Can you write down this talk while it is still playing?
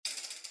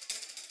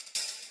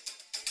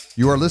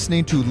You are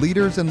listening to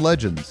Leaders and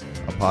Legends,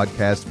 a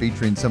podcast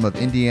featuring some of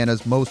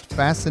Indiana's most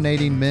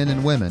fascinating men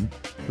and women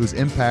whose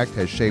impact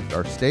has shaped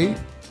our state,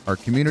 our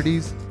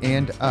communities,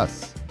 and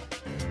us.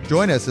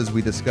 Join us as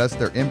we discuss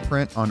their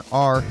imprint on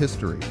our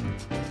history.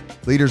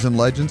 Leaders and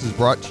Legends is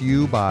brought to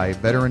you by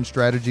Veteran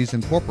Strategies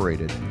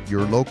Incorporated,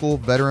 your local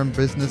veteran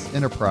business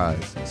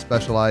enterprise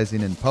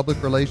specializing in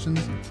public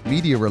relations,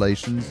 media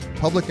relations,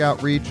 public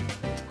outreach,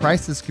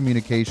 crisis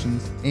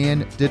communications,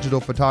 and digital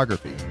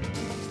photography.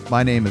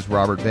 My name is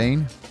Robert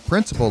Bain,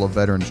 Principal of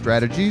Veteran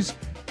Strategies,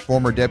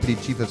 former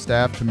Deputy Chief of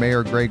Staff to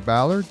Mayor Greg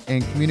Ballard,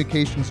 and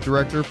Communications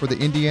Director for the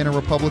Indiana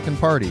Republican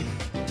Party.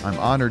 I'm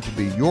honored to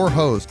be your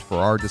host for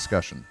our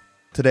discussion.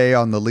 Today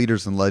on the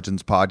Leaders and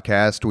Legends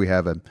podcast, we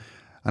have an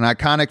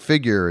iconic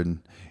figure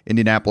in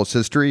Indianapolis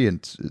history, and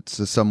it's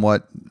a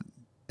somewhat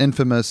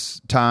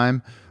infamous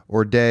time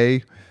or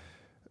day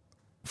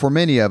for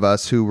many of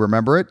us who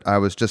remember it. I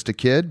was just a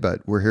kid,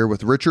 but we're here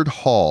with Richard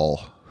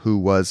Hall, who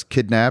was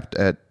kidnapped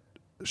at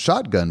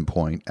shotgun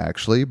point,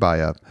 actually, by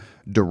a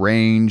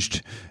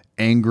deranged,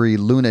 angry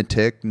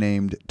lunatic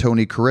named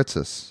Tony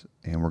Kiritsis.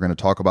 And we're going to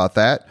talk about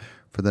that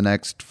for the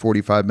next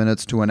 45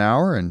 minutes to an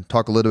hour and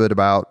talk a little bit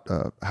about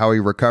how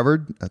he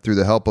recovered through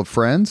the help of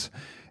friends.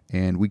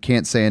 And we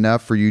can't say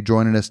enough for you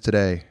joining us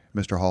today,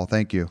 Mr. Hall.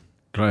 Thank you.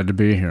 Glad to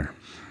be here.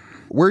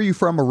 Where are you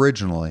from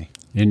originally?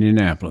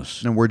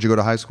 Indianapolis. And where'd you go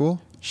to high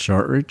school?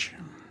 Shortridge.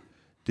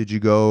 Did you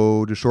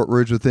go to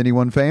Shortridge with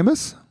anyone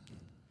famous?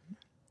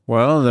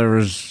 Well, there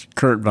was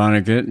Kurt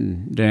Vonnegut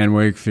and Dan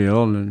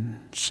Wakefield and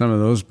some of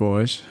those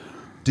boys.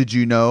 Did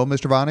you know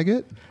Mr.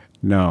 Vonnegut?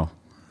 No,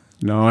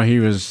 he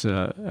was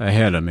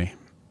ahead of me.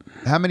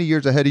 How many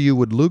years ahead of you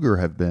would Luger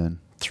have been?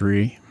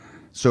 3.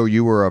 So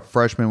you were a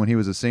freshman when he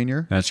was a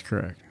senior? That's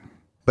correct.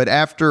 But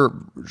after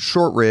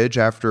Shortridge,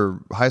 after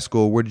high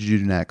school, where did you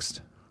do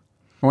next?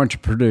 I went to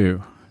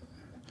Purdue,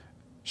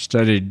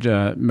 studied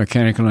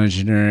mechanical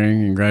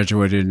engineering, and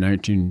graduated in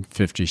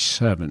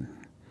 1957.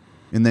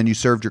 And then you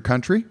served your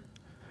country?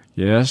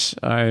 Yes,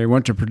 I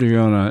went to Purdue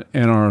on an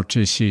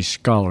NROTC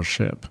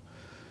scholarship.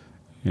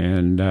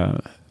 And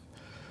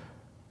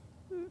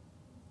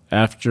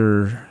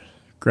after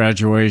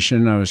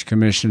graduation, I was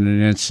commissioned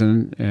an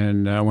ensign,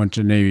 and I went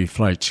to Navy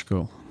flight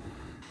school.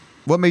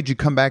 What made you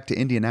come back to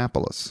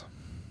Indianapolis?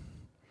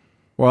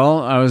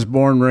 Well, I was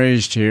born and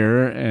raised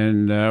here,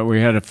 and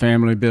we had a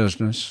family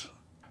business.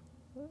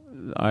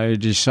 I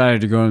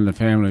decided to go into the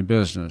family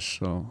business,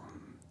 so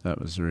that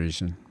was the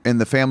reason. And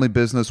the family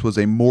business was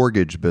a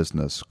mortgage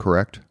business,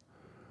 correct?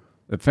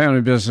 The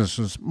family business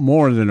was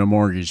more than a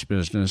mortgage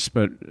business,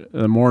 but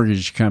the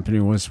mortgage company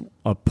was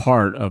a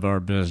part of our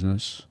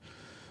business.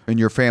 And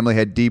your family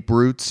had deep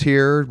roots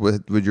here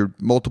with your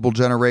multiple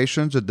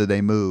generations, or did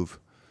they move?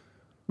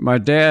 My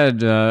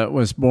dad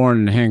was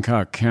born in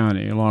Hancock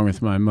County along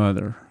with my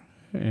mother.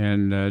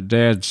 And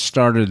Dad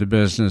started the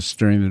business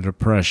during the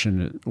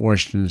Depression at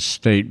Washington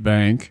State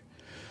Bank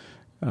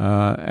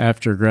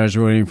after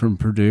graduating from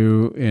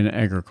Purdue in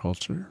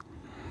agriculture.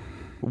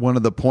 One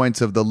of the points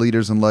of the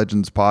Leaders and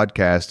Legends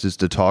podcast is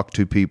to talk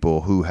to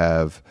people who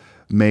have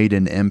made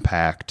an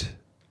impact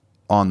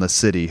on the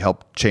city,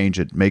 helped change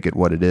it, make it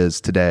what it is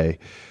today.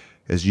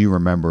 As you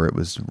remember, it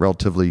was a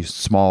relatively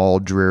small,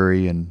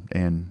 dreary,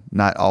 and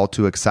not all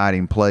too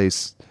exciting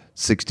place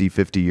 60,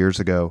 50 years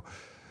ago.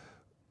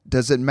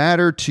 Does it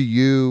matter to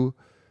you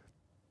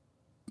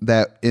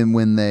that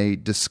when they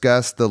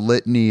discuss the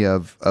litany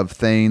of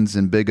things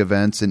and big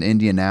events in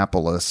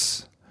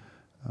Indianapolis,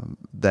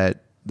 that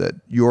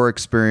your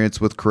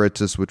experience with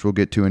Kiritsis, which we'll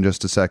get to in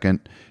just a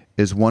second,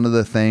 is one of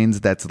the things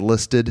that's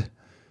listed?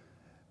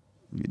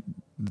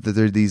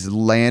 There are these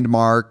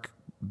landmark,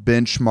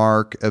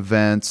 benchmark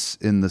events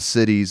in the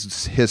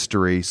city's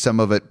history,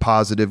 some of it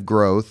positive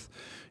growth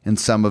and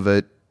some of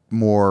it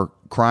more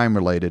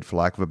crime-related, for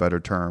lack of a better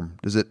term.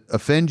 Does it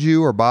offend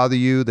you or bother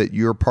you that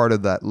you're part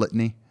of that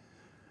litany?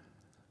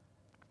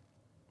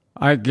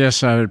 I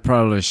guess I would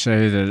probably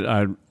say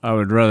that I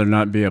would rather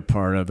not be a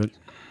part of it.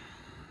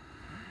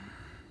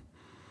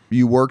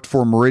 You worked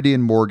for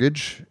Meridian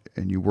Mortgage,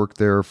 and you worked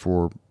there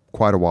for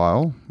quite a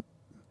while.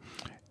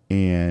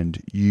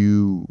 And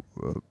your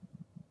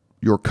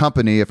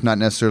company, if not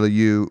necessarily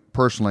you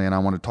personally, and I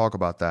want to talk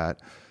about that,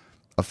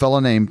 a fellow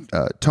named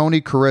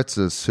Tony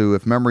Kiritsis, who,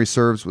 if memory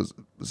serves, was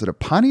it a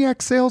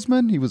Pontiac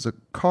salesman? He was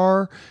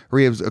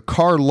he was a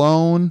car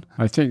loan.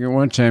 I think at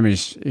one time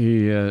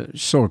he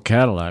sold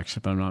Cadillacs,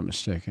 if I'm not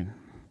mistaken.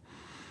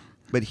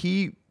 But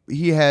he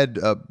had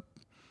a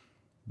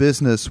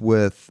business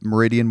with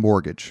Meridian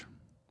Mortgage.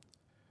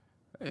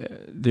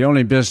 The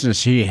only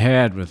business he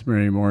had with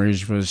Meridian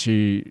Mortgage was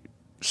he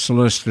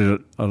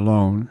solicited a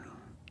loan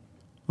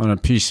on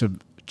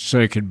so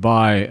he could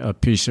buy a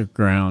piece of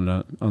ground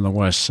on the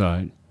west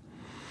side.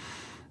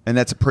 And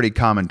that's a pretty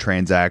common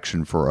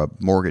transaction for a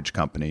mortgage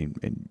company.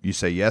 And you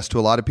say yes to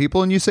a lot of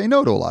people and you say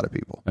no to a lot of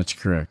people. That's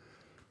correct.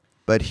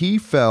 But he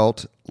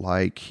felt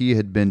like he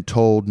had been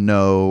told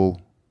no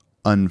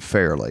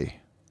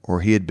unfairly,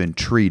 or he had been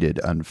treated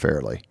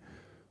unfairly.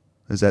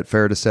 Is that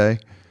fair to say?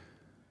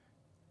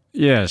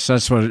 Yes,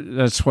 that's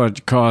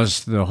what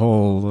caused the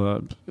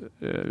whole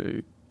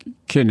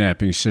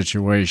kidnapping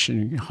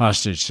situation,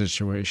 hostage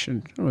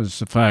situation, was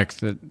the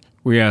fact that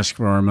we asked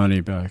for our money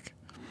back.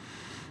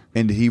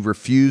 And did he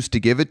refuse to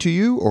give it to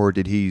you, or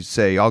did he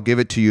say, I'll give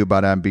it to you,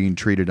 but I'm being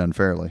treated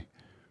unfairly?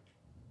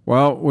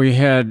 Well,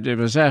 it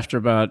was after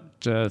about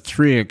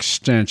 3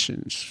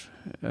 extensions.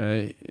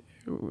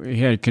 We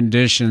had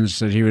conditions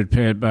that he would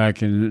pay it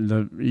back in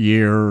the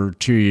year or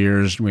 2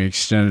 years, and we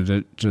extended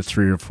it to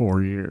 3 or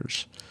 4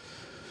 years.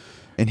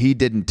 And he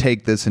didn't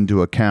take this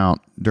into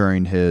account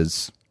during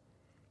his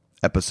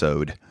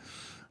episode.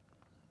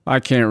 I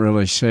can't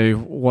really say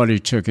what he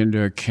took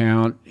into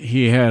account.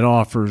 He had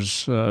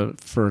offers for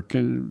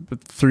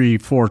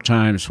 3-4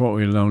 times what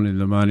we loaned him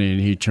the money, and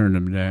he turned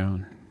them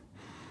down.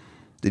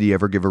 Did he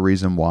ever give a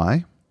reason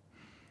why?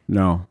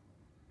 No.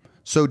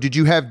 So did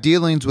you have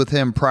dealings with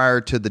him prior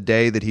to the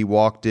day that he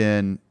walked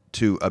in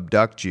to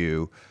abduct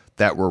you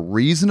that were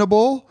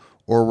reasonable,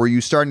 or were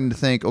you starting to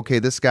think, okay,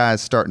 this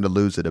guy's starting to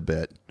lose it a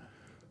bit?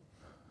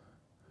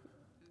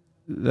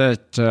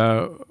 That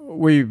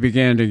we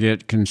began to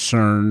get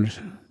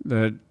concerned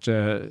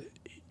that,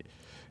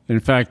 in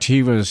fact,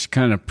 he was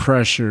kind of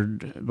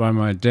pressured by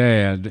my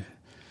dad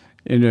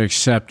into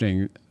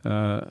accepting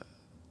an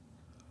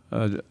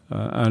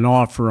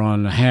offer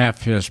on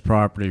half his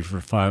property for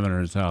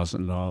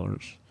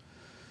 $500,000.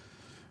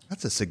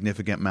 That's a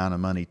significant amount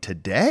of money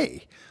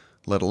today,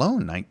 let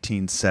alone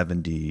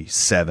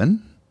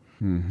 1977,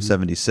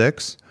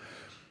 76.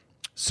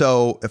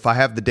 So if I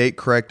have the date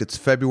correct, it's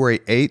February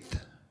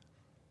 8th,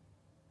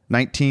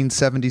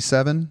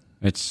 1977.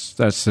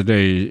 That's the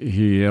day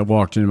he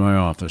walked into my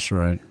office,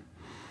 right?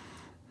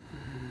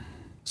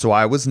 So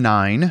I was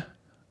 9.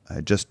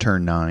 I just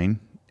turned 9,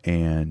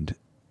 and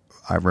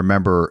I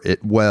remember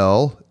it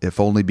well,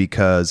 if only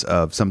because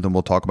of something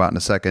we'll talk about in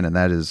a second, and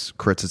that is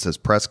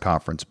Kritzis' press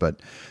conference. But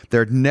there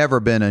had never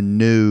been a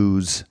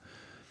news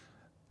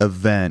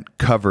event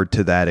covered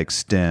to that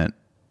extent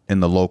in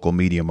the local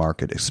media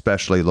market,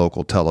 especially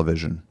local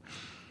television.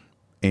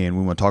 And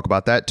we want to talk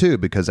about that too,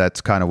 because that's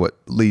kind of what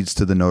leads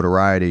to the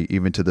notoriety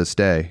even to this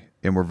day.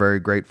 And we're very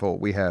grateful.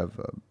 We have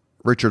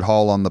Richard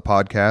Hall on the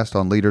podcast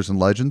on Leaders and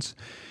Legends.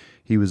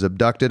 He was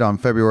abducted on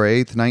February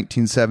 8th,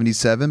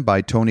 1977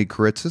 by Tony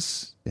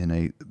Kritzis in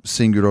a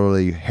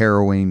singularly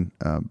harrowing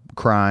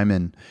crime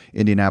in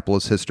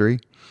Indianapolis history.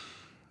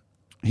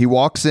 He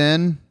walks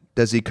in.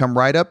 Does he come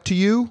right up to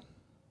you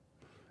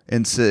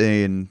and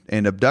say and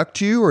abduct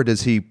you, or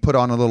does he put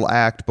on a little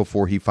act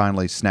before he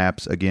finally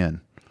snaps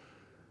again?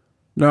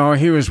 No,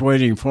 he was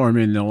waiting for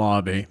me in the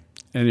lobby,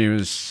 and he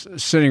was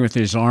sitting with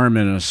his arm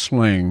in a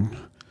sling,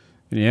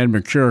 and he had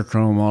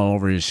mercurochrome all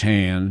over his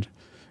hand,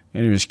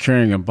 and he was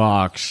carrying a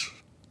box,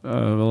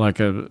 like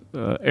a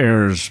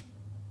Ayers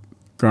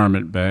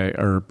garment bag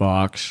or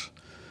box,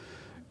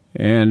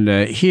 and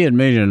he had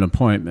made an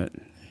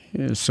appointment,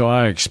 so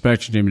I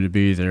expected him to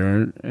be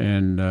there,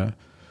 and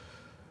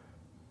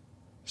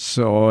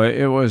so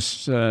it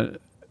was, and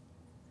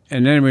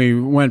then we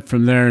went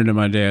from there into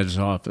my dad's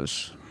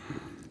office.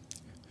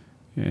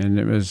 And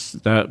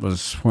that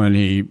was when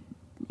he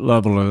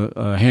leveled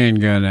a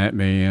handgun at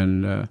me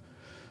and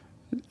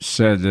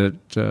said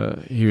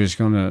that he was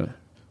going to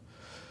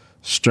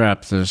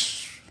strap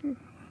this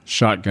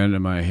shotgun to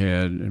my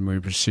head, and we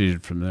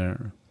proceeded from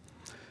there.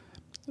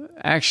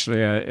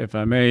 Actually, if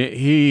I may,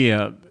 he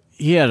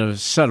had a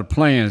set of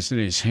plans in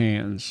his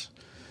hands,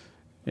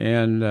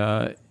 and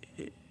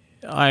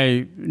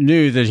I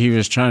knew that he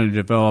was trying to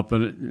develop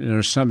it.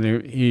 There's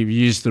something, he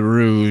used the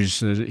ruse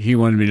that he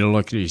wanted me to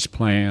look at his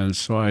plans,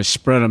 so I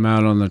spread them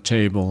out on the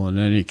table, and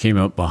then he came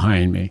up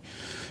behind me,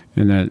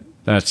 and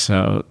that's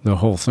how the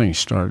whole thing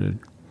started.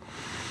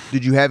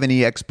 Did you have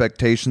any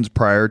expectations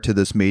prior to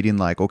this meeting,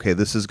 like, okay,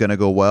 this is going to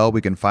go well, we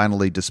can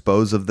finally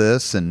dispose of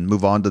this and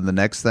move on to the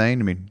next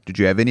thing? I mean, did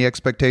you have any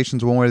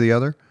expectations one way or the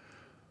other?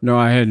 No,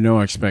 I had no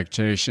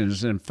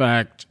expectations. In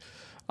fact,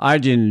 I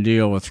didn't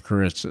deal with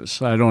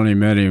Kritzis. I'd only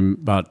met him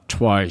about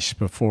twice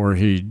before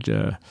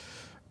the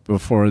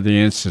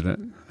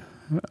incident.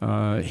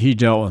 He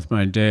dealt with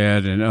my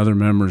dad and other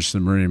members of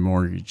the Marine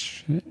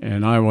Mortgage,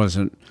 and I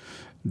wasn't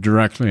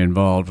directly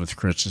involved with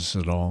Kritzis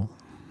at all.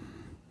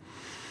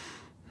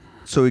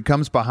 So he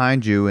comes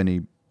behind you and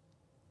he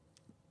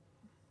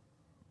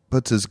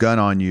puts his gun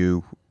on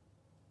you.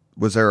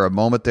 Was there a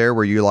moment there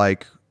where you're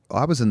like, oh,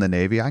 I was in the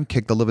Navy, I can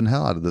kick the living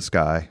hell out of this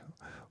guy?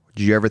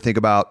 Did you ever think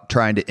about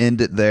trying to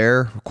end it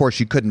there? Of course,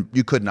 you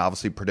couldn't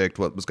obviously predict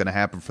what was going to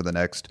happen for the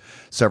next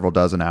several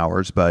dozen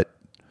hours, but...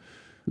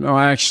 No,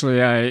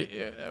 actually,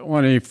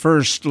 when he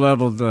first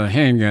leveled the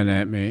handgun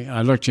at me,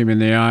 I looked him in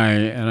the eye,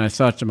 and I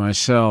thought to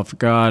myself,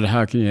 God,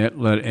 how can you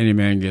let any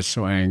man get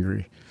so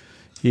angry?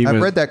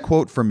 I've read that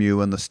quote from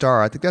you in the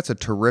Star. I think that's a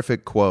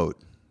terrific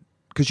quote,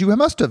 because you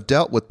must have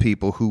dealt with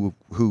people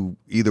who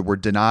either were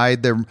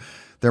denied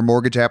their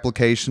mortgage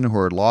application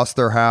or had lost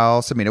their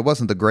house. I mean, it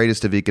wasn't the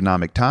greatest of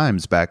economic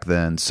times back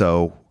then.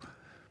 So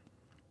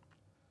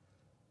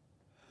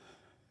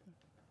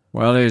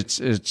Well,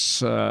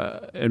 it's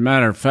a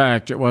matter of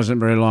fact, it wasn't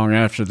very long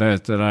after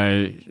that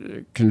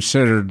I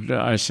considered.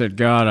 I said,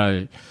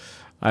 God,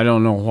 I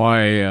don't know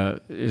why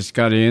it's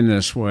got to end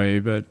this way,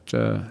 but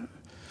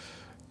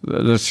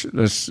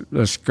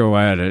let's go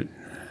at it.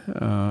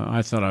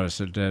 I thought I was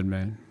a dead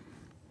man.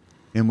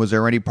 And was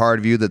there any part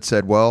of you that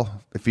said,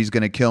 well, if he's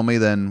going to kill me,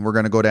 then we're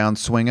going to go down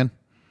swinging?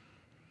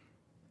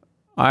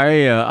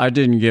 I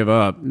didn't give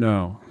up.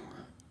 No,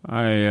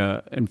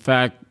 in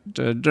fact,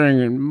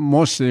 during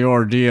most of the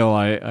ordeal,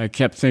 I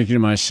kept thinking to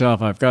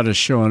myself, I've got to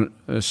show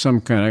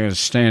some kind. I got to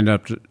stand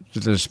up to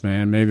this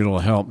man. Maybe it'll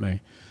help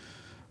me.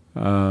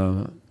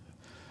 It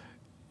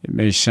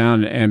may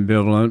sound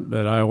ambivalent,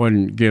 but I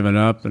wasn't giving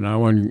up, and I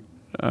wasn't.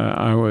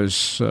 I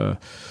was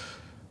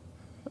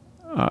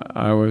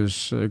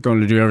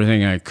going to do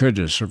everything I could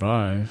to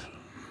survive.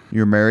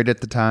 You were married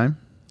at the time?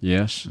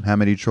 Yes. How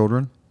many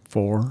children?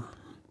 4.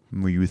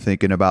 Were you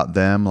thinking about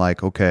them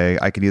like, okay,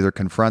 I can either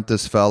confront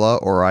this fella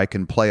or I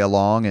can play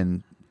along,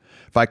 and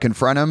if I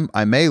confront him,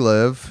 I may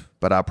live,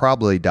 but I'll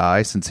probably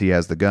die since he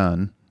has the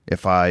gun.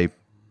 If I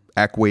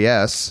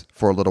acquiesce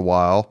for a little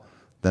while,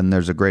 then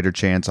there's a greater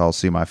chance I'll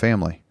see my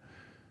family.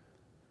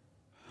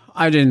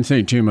 I didn't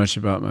think too much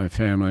about my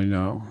family,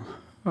 no.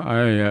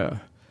 I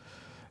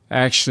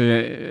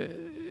actually,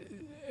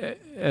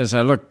 as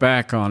I look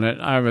back on it,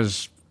 I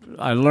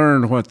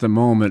learned what the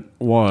moment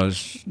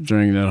was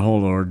during that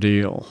whole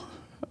ordeal.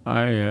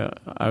 I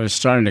was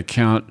starting to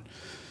count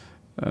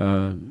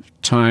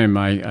time,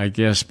 I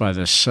guess, by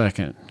the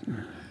second,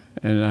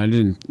 and I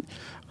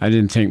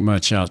didn't think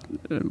much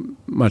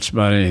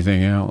about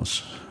anything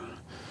else.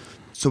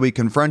 So he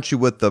confronts you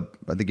with I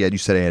think you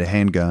said he had a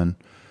handgun.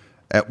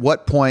 At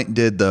what point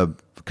did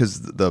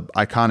because the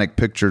iconic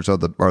pictures are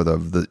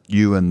the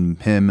you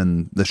and him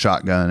and the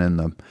shotgun and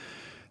I think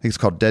it's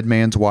called Dead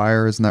Man's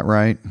Wire, isn't that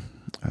right?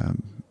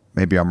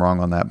 Maybe I'm wrong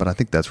on that, but I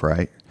think that's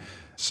right.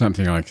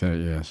 Something like that,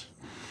 yes.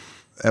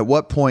 At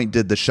what point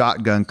did the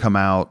shotgun come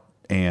out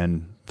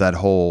and that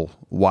whole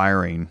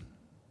wiring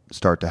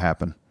start to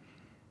happen?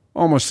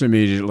 Almost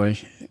immediately.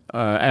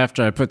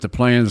 After I put the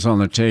plans on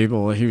the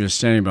table, he was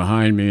standing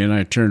behind me, and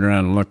I turned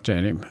around and looked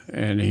at him.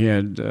 And he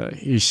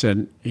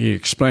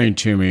explained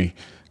to me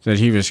that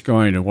he was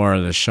going to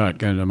wire the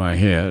shotgun to my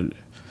head.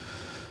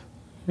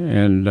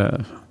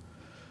 And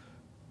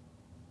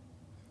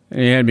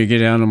he had me get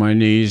down on my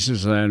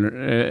knees,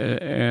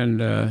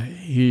 and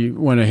he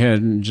went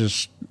ahead and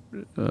just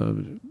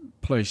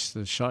placed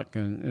the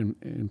shotgun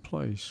in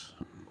place.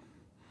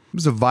 It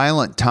was a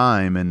violent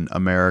time in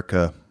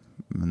America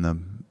in the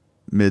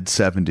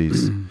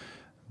mid-'70s.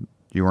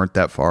 You weren't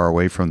that far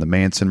away from the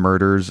Manson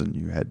murders, and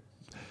you had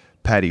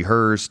Patty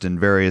Hearst and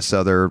various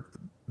other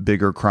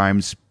bigger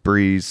crime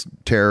sprees.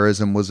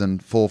 Terrorism was in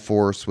full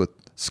force with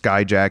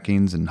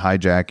skyjackings and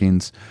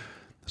hijackings.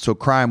 So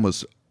crime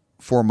was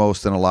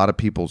foremost in a lot of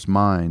people's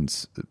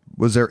minds.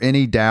 Was there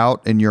any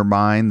doubt in your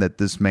mind that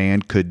this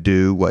man could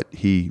do what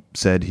he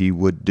said he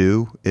would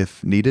do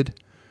if needed?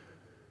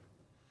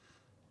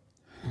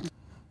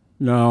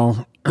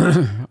 No,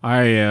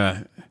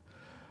 I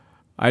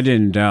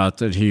didn't doubt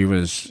that he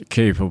was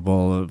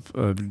capable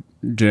of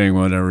doing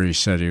whatever he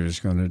said he was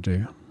going to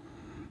do.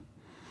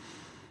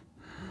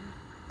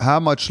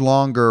 How much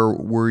longer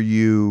were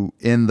you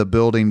in the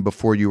building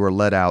before you were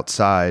let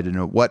outside? And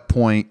at what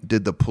point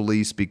did the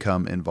police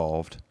become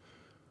involved?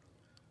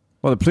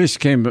 Well, the police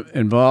came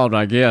involved,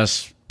 I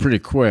guess, pretty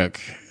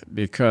quick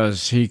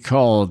because he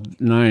called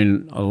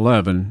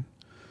 911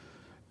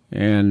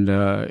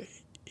 and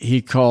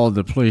he called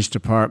the police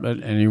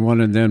department and he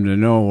wanted them to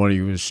know what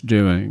he was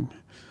doing.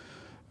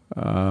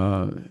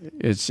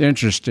 It's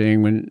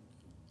interesting, when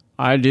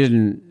I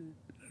didn't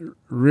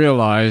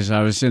realize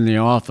I was in the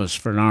office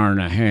for an hour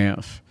and a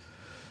half.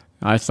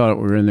 I thought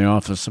we were in the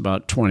office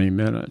about 20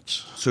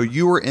 minutes. So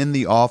you were in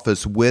the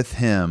office with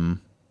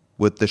him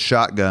with the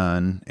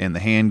shotgun and the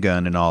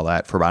handgun and all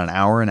that for about an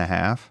hour and a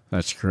half?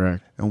 That's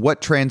correct. And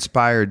what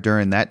transpired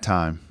during that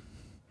time?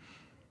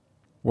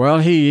 Well,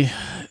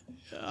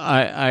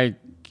 I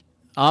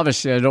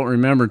obviously I don't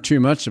remember too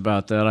much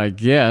about that, I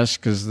guess,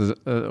 because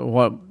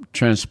what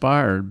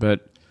transpired,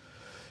 but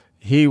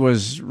he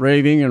was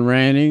raving and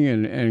ranting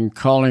and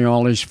calling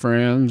all his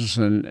friends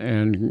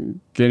and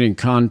getting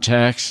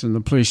contacts in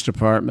the police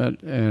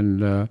department,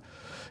 and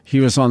he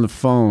was on the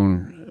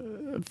phone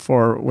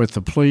with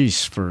the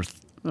police for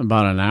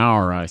about an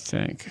hour, I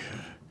think,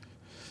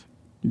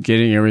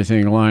 getting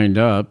everything lined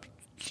up.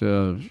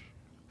 We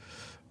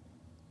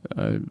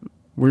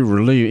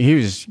were leaving. He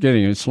was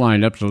getting us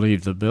lined up to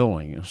leave the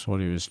building. Is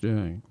what he was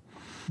doing.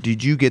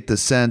 Did you get the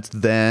sense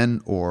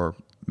then, or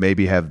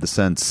maybe have the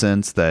sense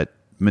since, that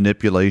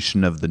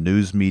manipulation of the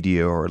news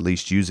media, or at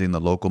least using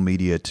the local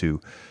media to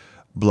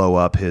blow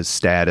up his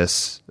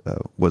status,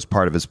 was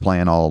part of his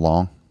plan all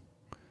along?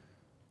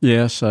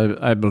 Yes,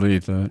 I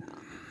believe that.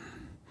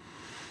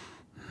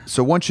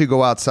 So once you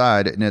go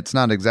outside, and it's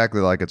not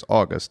exactly like it's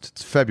August,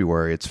 it's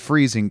February, it's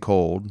freezing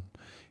cold,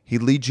 he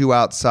leads you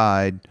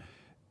outside.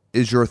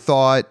 Is your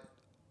thought,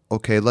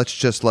 okay, let's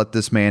just let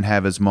this man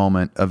have his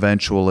moment.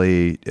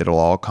 Eventually, it'll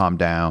all calm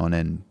down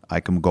and I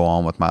can go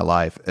on with my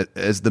life.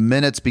 As the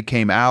minutes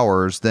became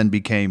hours, then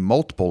became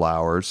multiple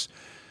hours,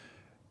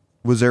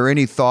 was there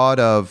any thought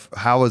of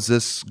how is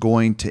this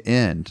going to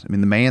end? I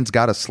mean, the man's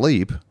got to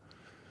sleep.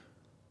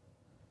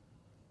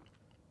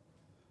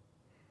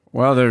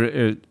 Well,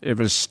 it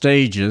was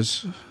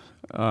stages.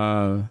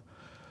 As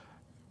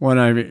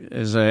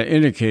I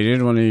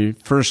indicated, when he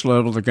first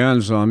leveled the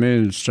guns on me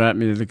and strapped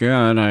me to the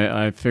gun,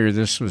 I figured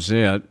this was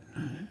it.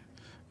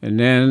 And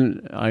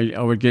then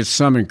I would get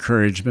some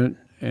encouragement,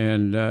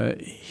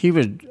 and he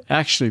would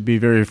actually be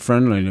very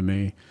friendly to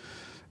me.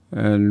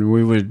 And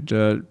we would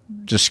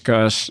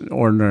discuss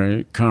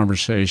ordinary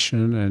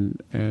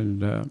conversation,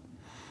 and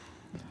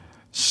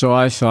so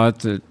I thought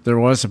that there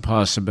was a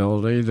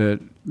possibility that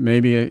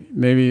maybe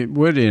it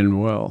would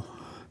end well.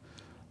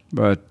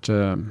 But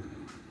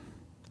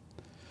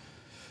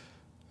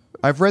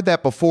I've read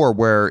that before,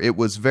 where it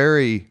was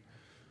that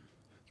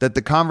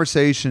the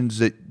conversations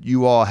that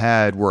you all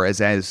had were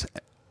as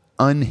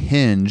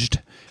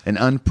unhinged and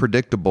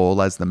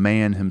unpredictable as the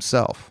man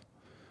himself.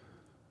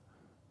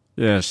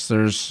 Yes,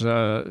 there's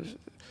the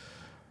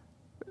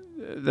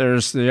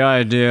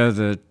idea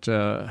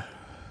that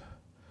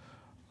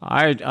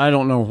I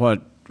don't know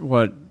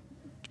what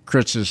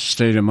Kritz's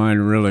state of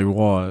mind really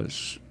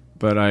was,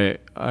 but I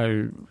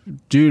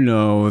do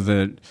know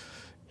that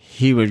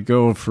he would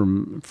go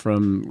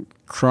from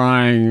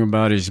crying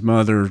about his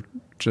mother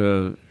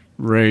to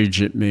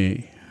rage at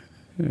me,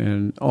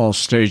 and all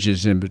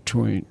stages in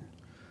between.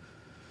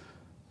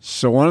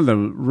 So one of the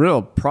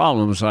real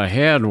problems I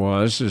had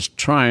is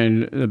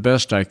trying the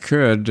best I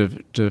could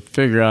to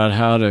figure out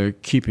how to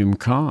keep him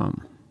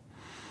calm.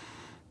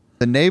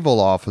 The naval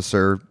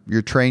officer,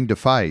 you're trained to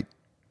fight,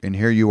 and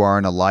here you are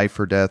in a life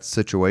or death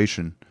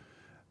situation.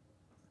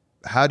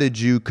 How did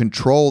you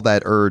control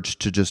that urge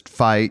to just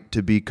fight,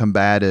 to be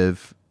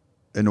combative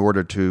in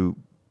order to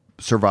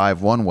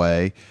survive one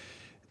way,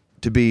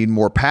 to be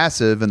more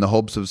passive in the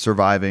hopes of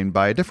surviving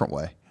by a different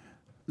way?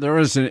 There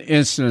was an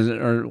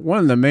incident, or one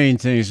of the main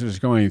things was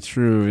going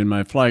through in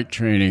my flight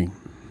training.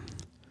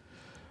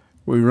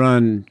 We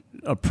run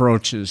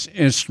approaches,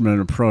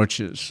 instrument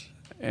approaches,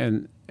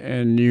 and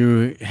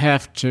you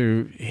have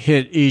to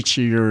hit each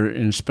of your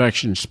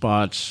inspection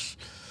spots,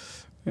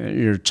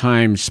 your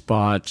time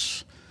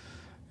spots,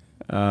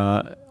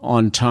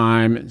 on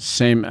time,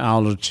 same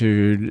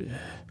altitude.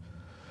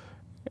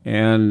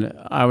 And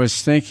I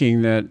was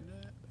thinking that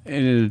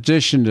in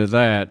addition to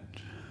that,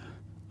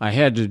 I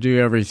had to do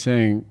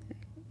everything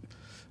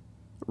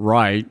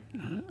right.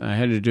 I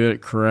had to do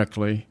it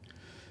correctly.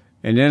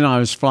 And then I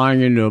was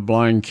flying into a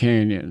blind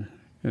canyon.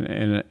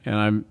 And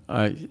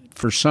I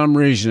for some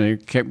reason,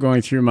 it kept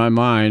going through my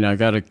mind, I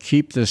got to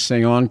keep this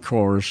thing on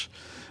course.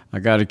 I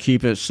got to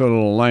keep it so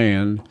it'll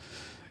land,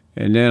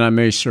 and then I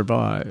may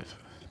survive.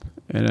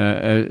 And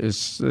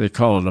they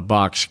call it a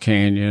box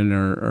canyon,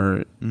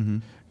 or mm-hmm.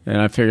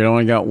 And I figured I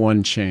only got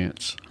one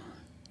chance.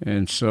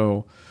 And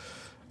so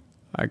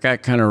I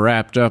got kind of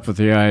wrapped up with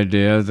the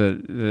idea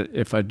that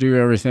if I do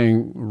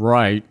everything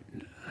right,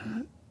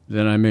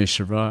 then I may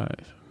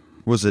survive.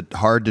 Was it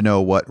hard to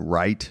know what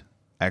right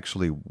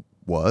actually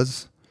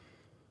was?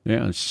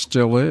 Yeah, it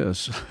still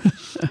is.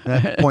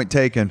 Point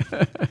taken.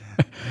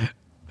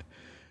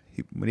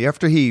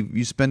 After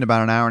you spend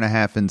about an hour and a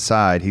half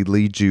inside, he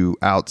leads you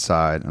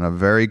outside on a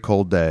very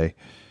cold day,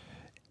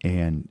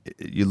 and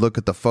you look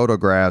at the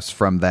photographs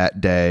from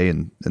that day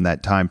and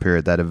that time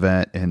period, that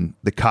event, and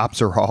the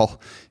cops are all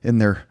in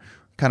their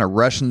kind of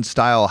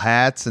Russian-style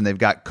hats, and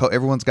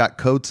everyone's got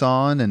coats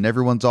on, and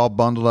everyone's all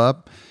bundled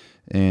up,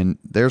 and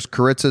there's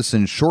Kritzis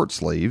in short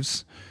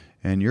sleeves,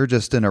 and you're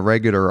just in a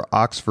regular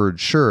Oxford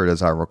shirt,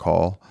 as I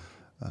recall.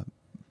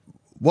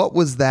 What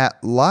was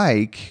that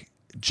like,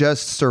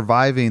 just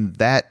surviving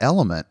that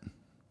element?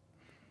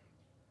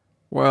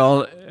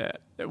 Well,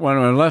 when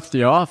I left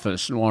the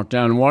office and walked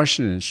down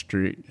Washington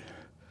Street,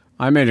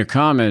 I made a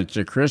comment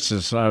to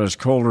Kritzis I was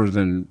colder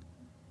than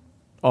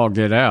all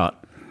get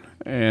out.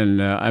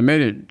 And I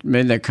made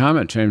that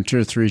comment to him 2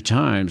 or 3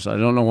 times. I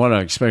don't know what I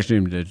expected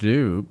him to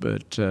do,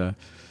 but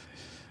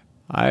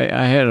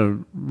I had a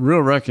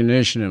real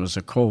recognition it was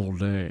a cold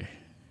day.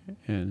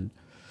 And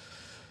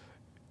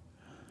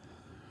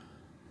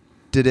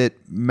did it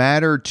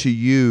matter to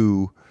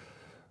you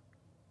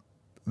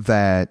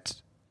that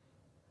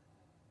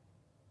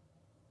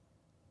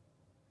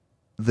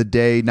the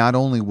day not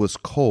only was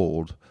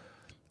cold,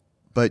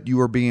 but you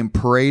were being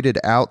paraded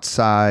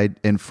outside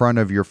in front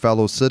of your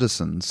fellow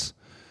citizens,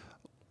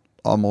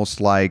 almost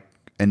like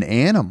an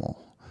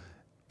animal?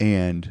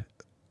 And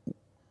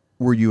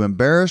were you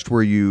embarrassed?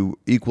 Were you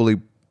equally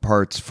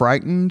parts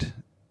frightened?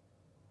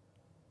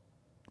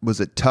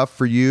 Was it tough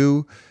for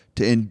you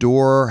to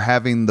endure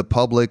having the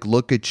public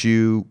look at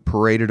you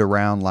paraded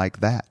around like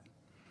that?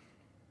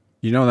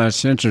 You know,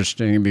 that's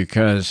interesting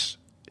because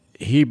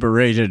he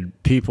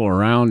berated people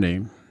around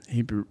him.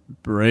 He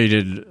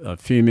berated a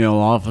female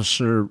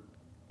officer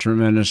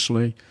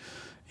tremendously.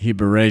 He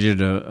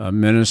berated a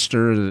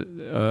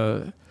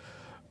minister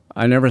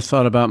I never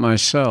thought about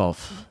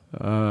myself.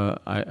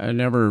 I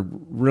never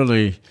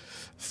really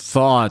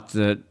thought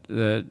that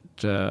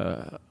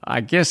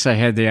I guess I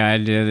had the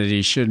idea that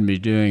he shouldn't be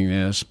doing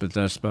this, but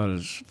that's about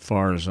as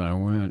far as I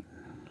went.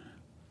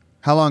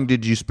 How long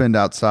did you spend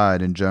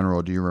outside in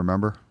general? Do you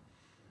remember?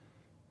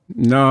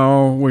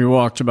 No, we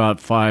walked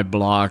about 5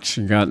 blocks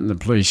and got in the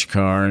police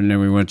car, and then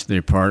we went to the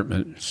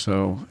apartment.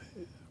 So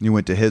you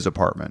went to his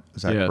apartment.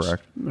 Is that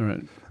correct?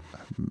 Right.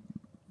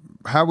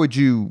 How would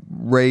you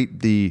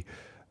rate the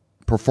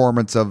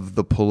performance of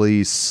the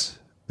police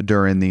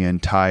during the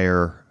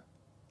entire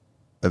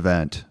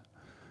event?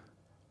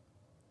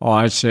 Oh,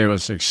 I'd say it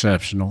was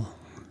exceptional.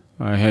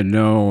 I had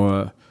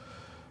no,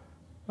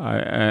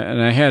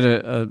 I had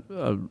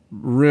a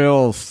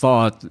real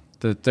thought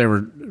that they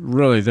were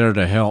really there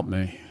to help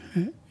me,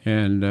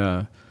 and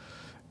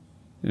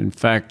in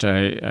fact,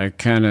 I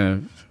kind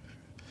of,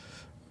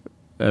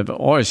 I've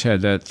always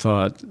had that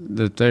thought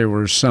that they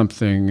were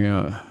something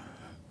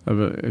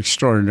of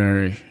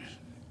extraordinary.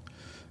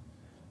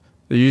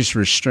 They used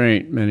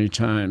restraint many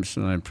times,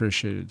 and I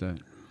appreciated that.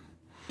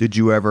 Did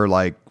you ever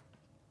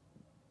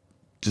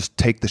just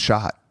take the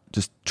shot?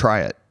 Just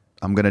try it.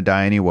 I'm going to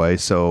die anyway,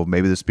 so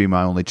maybe this be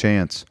my only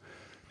chance.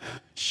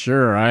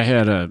 Sure. I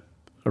had a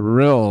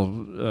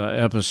real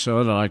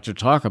episode I like to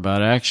talk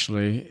about,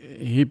 actually.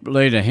 He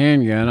laid a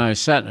handgun. I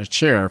sat in a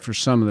chair for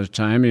some of the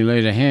time. He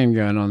laid a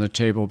handgun on the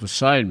table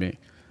beside me.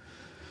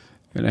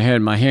 And I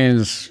had my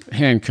hands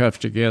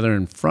handcuffed together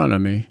in front of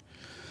me.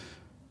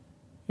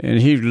 And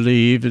he'd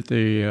leave at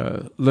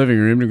the living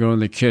room to go in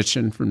the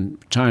kitchen from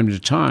time to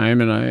time.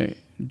 And I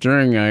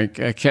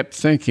kept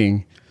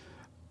thinking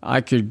I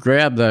could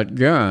grab that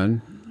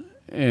gun,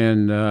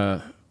 and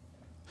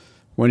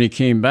when he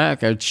came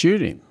back, I'd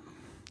shoot him.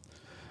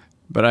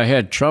 But I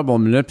had trouble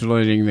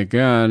manipulating the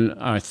gun,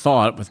 I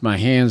thought, with my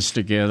hands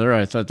together.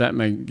 I thought that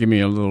might give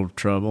me a little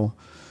trouble.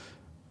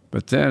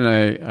 But then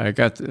I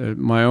got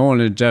my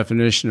own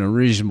definition of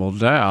reasonable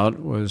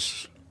doubt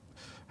was,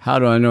 how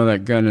do I know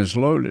that gun is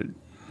loaded?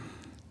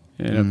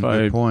 And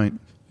good point.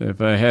 If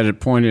I had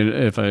it pointed,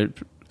 if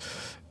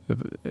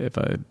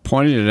I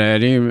pointed it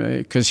at him,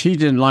 because he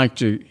didn't like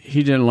to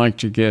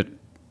get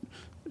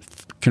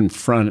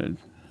confronted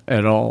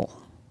at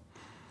all.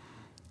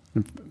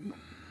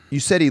 You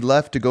said he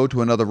left to go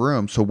to another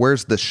room. So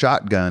where's the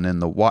shotgun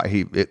and the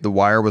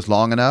wire was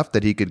long enough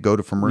that he could go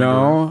from room to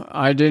room? No,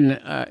 I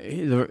didn't.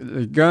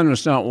 The gun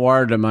was not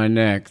wired to my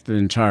neck the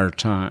entire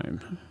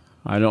time.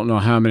 I don't know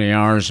how many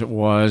hours it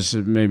was.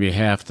 Maybe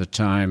half the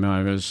time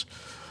I was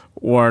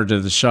wired to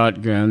the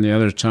shotgun. The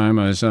other time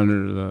I was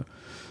under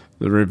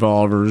the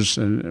revolvers,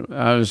 and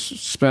I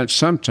spent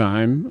some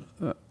time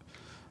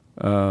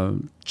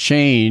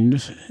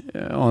chained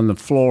on the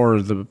floor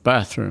of the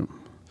bathroom.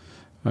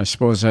 I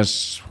suppose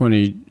that's when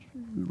he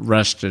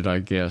rested, I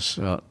guess,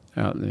 out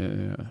in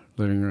the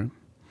living room.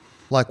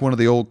 Like one of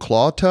the old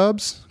claw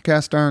tubs,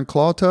 cast iron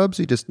claw tubs?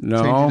 He just changed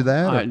you to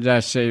that?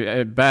 That's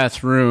a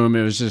bathroom.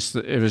 It was just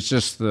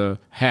the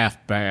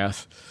half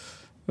bath.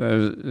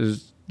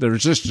 There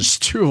was just a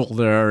stool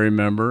there, I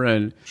remember,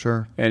 and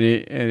sure. And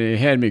he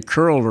had me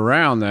curled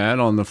around that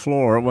on the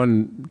floor. It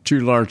wasn't too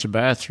large a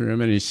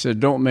bathroom, and he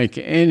said, "Don't make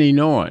any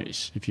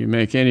noise. If you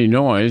make any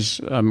noise,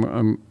 I'm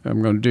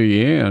going to do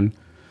you in."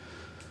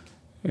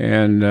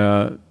 And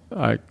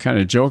I kind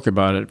of joke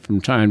about it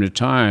from time to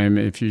time.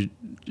 If you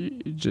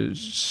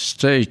just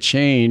stay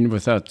chained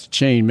without the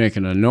chain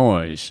making a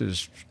noise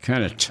is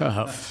kind of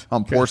tough.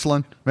 On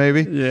porcelain,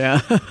 maybe?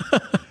 Yeah.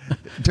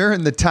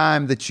 During the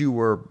time that you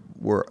were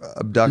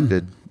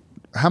abducted,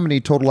 how many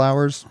total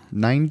hours?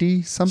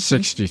 90 something?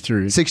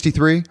 63.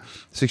 63?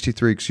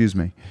 63, excuse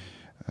me.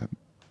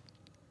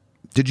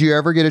 Did you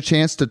ever get a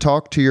chance to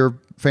talk to your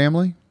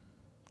family?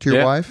 To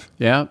your wife?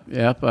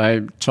 Yep.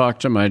 I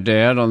talked to my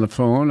dad on the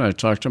phone. I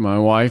talked to my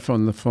wife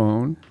on the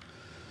phone.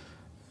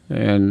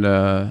 And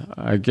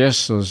I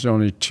guess those are the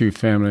only 2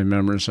 family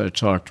members I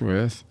talked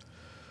with.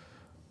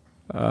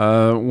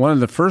 One of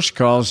the first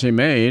calls he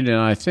made, and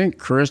I think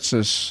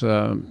Kritzis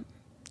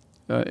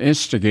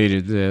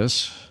instigated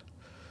this,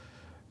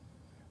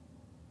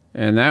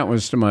 and that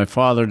was to my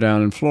father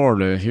down in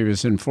Florida. He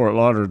was in Fort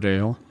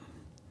Lauderdale.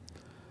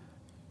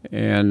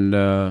 And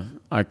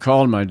I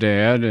called my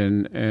dad,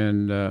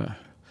 and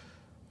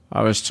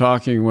I was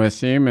talking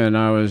with him, and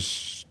I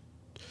was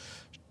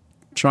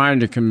trying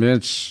to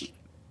convince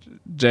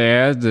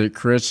Dad that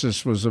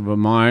Kritzis was of a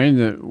mind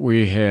that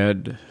we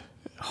had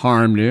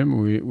harmed him,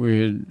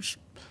 we had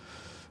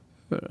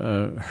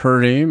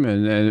hurt him,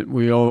 and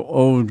we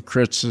owed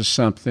Kritzis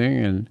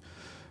something,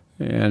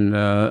 and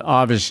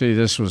obviously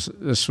this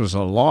was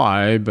a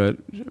lie, but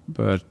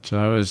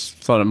I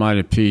thought it might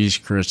appease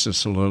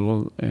Kritzis a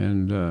little,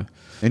 and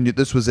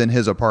this was in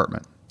his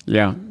apartment.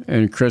 Yeah,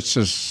 and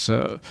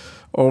Kritzis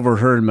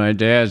overheard my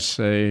dad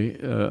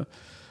say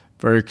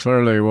very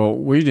clearly, "Well,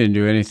 we didn't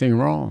do anything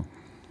wrong."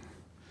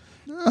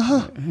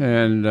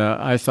 And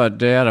I thought,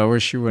 Dad, I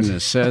wish you wouldn't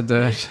have said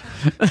that.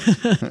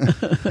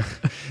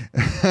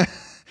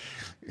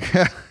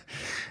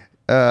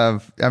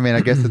 I mean, I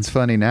guess it's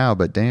funny now,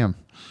 but damn.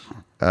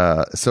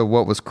 So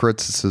what was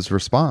Kritz's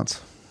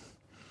response?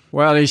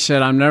 Well, he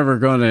said, I'm never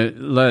going to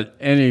let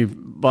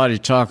anybody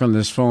talk on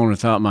this phone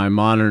without my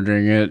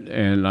monitoring it,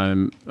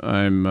 and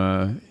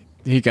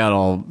he got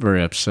all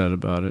very upset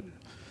about it.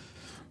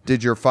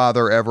 Did your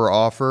father ever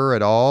offer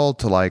at all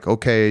to like,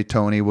 okay,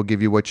 Tony, we'll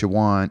give you what you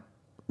want.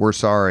 We're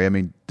sorry. I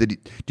mean, do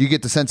you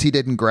get the sense he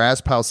didn't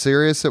grasp how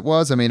serious it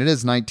was? I mean, it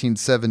is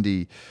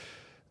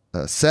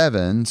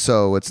 1977,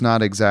 so it's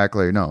not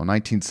exactly,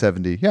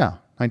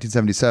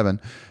 1977.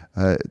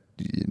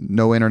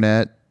 No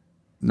internet,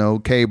 no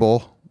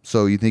cable.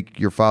 So you think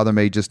your father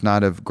may just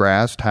not have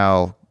grasped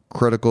how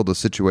critical the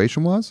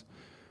situation was?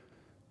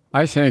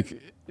 I think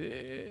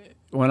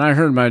when I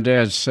heard my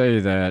dad say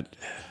that,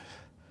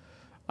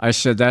 I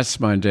said, that's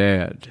my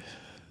dad.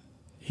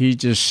 He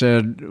just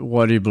said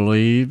what he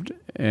believed,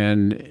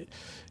 and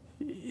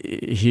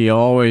he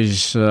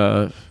always,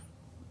 I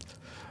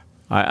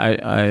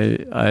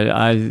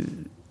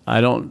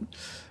don't,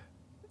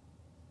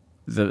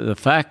 the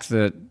fact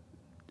that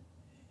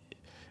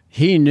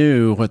he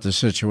knew what the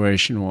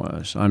situation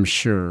was, I'm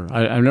sure.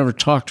 I've never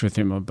talked with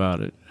him about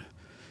it.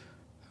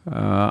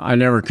 I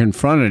never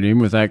confronted him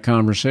with that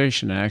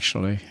conversation,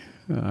 actually.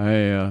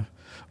 I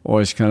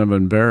always kind of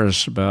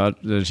embarrassed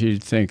about that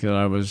he'd think that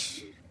I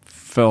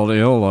felt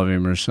ill of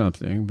him or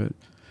something, but...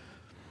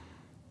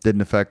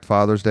 Didn't affect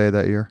Father's Day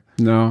that year?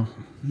 No,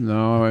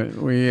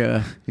 we...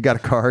 You got a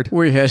card?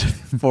 We had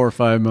 4 or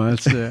 5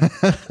 months, yeah.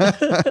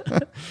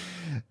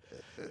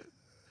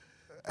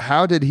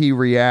 How did he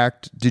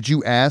react? Did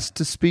you ask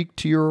to speak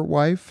to your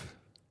wife?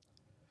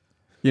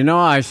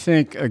 I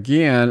think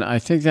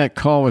that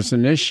call was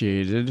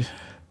initiated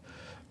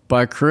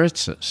by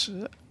Kritz's.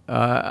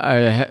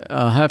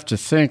 I'll have to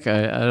think.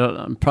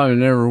 I probably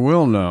never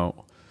will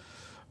know.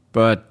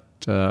 But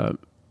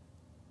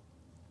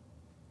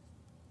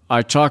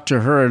I talked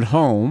to her at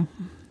home,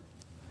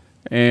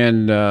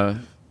 and I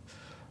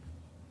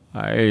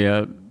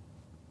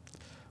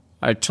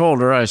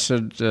told her, I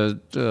said,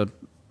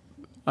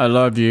 I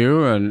love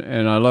you,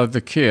 and I love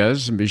the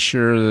kids, and be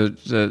sure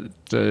that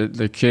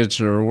the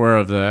kids are aware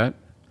of that.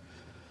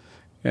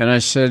 And I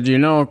said,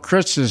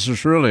 Kritz's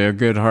is really a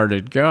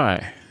good-hearted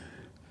guy.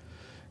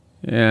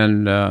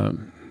 And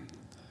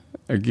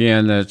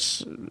again,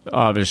 that's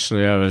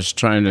obviously I was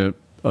trying to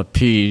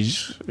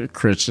appease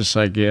Kritz's,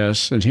 I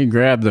guess. And he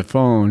grabbed the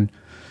phone,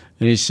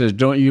 and he said,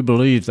 don't you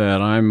believe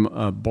that? I'm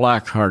a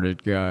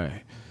black-hearted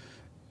guy.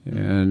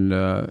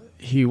 And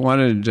he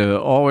wanted to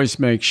always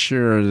make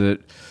sure that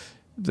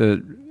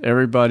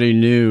everybody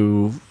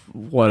knew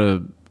what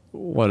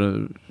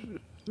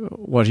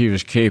he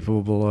was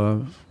capable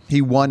of.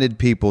 He wanted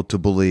people to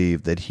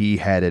believe that he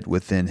had it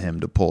within him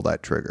to pull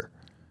that trigger.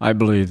 I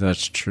believe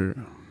that's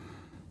true.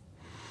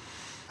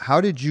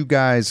 How did you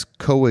guys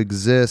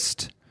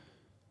coexist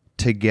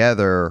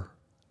together?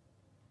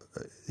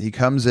 He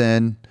comes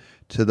in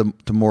to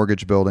the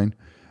mortgage building.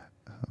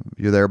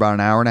 You're there about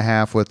an hour and a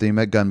half with him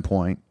at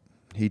gunpoint.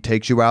 He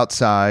takes you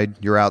outside.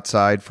 You're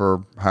outside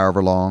for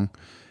however long.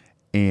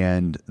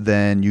 And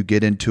then you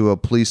get into a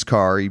police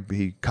car.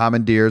 He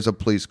commandeers a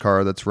police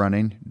car that's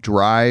running,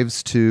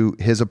 drives to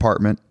his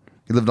apartment.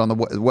 He lived on the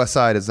west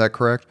side. Is that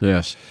correct?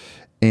 Yes.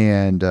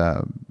 And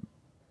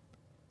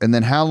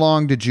then how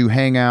long did you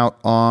hang out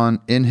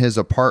in his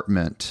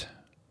apartment?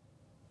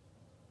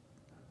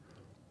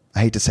 I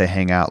hate to say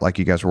hang out like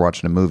you guys were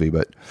watching a movie,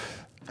 but...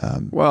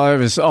 well, it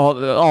was all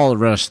the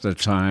rest of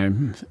the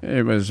time.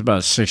 It was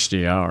about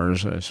 60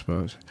 hours, I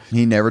suppose.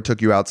 He never took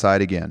you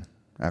outside again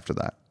after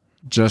that?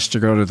 Just to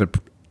go to the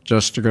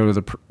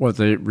what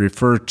they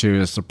refer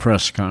to as the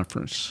press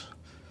conference.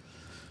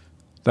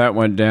 That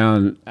went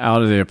down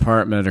out of the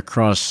apartment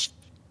across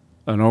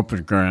an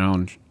open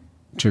ground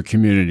to a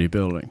community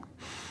building.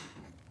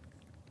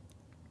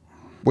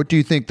 What do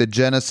you think the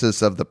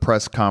genesis of the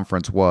press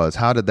conference was?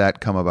 How did that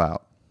come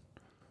about?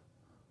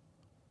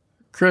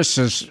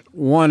 Chris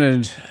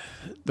wanted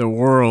the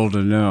world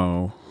to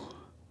know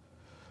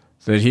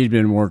that he'd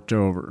been worked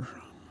over.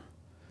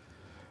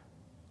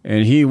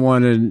 And he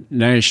wanted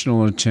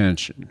national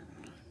attention.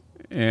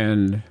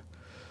 And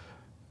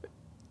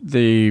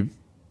he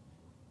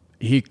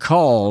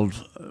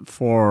called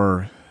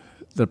for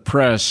the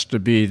press to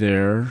be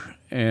there,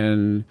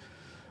 and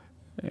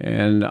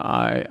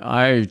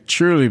I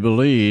truly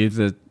believe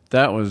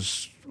that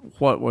was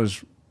what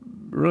was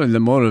really the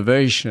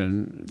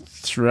motivation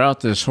throughout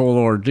this whole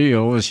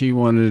ordeal, was he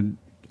wanted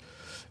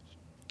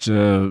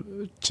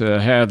to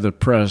have the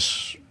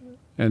press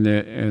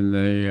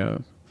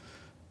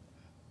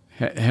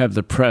have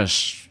the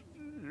press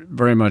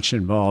very much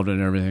involved in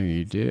everything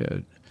he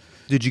did.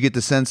 Did you get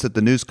the sense that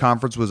the news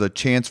conference was a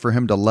chance for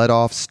him to let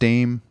off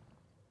steam?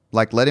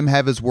 Like, let him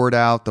have his word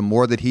out. The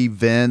more that he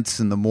vents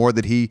and the more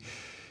that he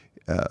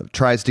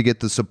tries to get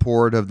the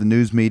support of the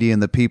news media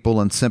and the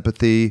people and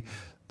sympathy,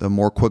 the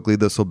more quickly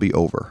this will be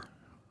over.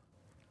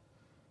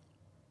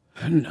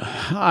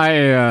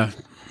 I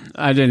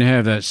didn't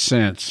have that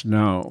sense,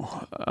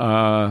 no.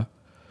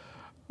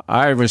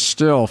 I was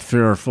still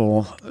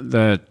fearful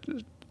that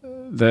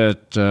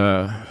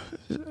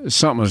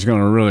something was going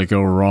to really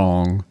go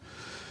wrong.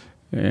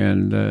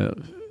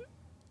 And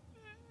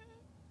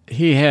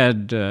he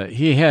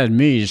had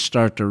me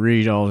start to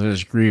read all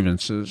his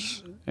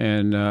grievances,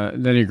 and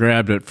then he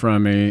grabbed it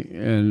from me,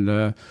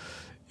 and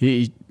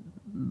he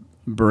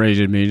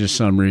berated me to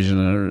some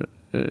reason.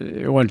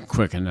 It wasn't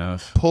quick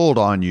enough. Pulled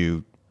on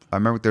you. I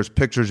remember there's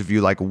pictures of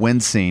you like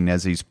wincing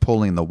as he's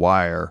pulling the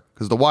wire,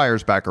 because the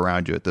wire's back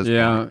around you at this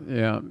point.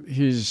 Yeah.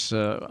 He's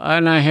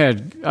and I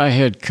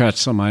had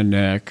cuts on my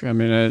neck. I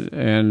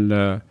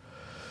mean,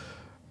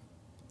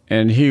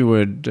 and he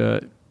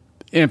would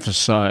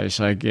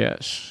emphasize, I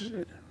guess.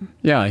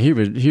 Yeah, he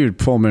would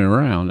pull me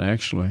around,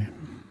 actually,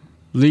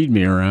 lead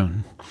me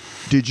around.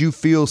 Did you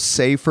feel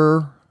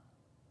safer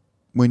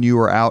when you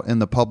were out in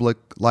the public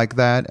like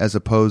that, as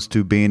opposed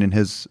to being in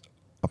his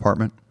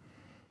apartment?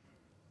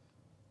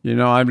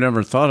 I've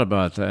never thought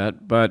about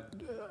that, but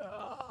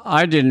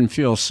I didn't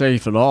feel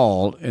safe at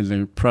all in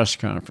the press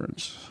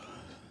conference.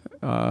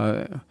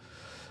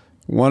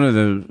 One of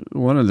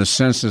the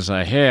senses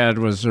I had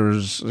was there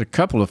was a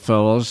couple of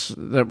fellows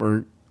that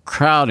were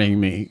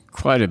crowding me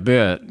quite a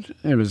bit.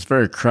 It was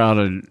very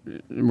crowded.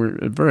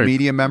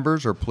 Media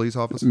members or police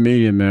officers?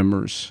 Media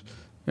members,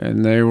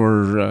 and they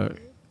were,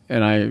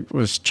 and I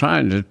was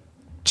trying to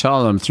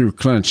tell them through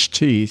clenched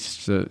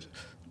teeth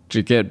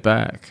to get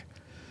back.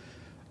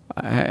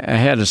 I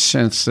had a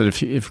sense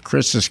that if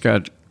Christus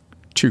got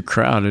too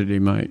crowded, he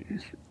might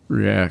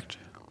react.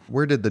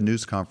 Where did the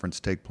news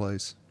conference take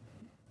place?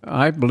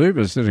 I believe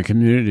it was in a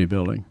community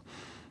building.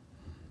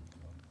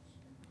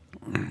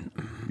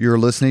 You're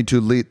listening to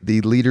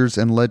the Leaders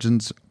and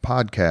Legends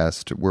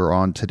podcast. We're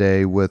on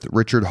today with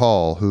Richard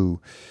Hall,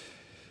 who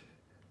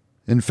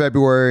in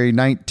February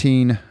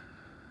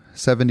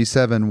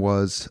 1977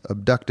 was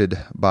abducted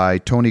by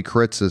Tony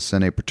Kiritsis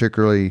in a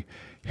particularly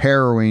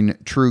harrowing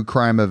true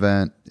crime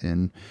event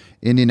in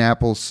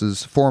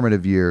Indianapolis's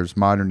formative years,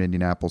 modern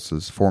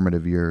Indianapolis's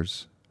formative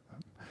years.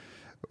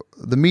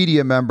 The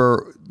media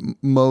member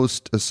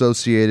most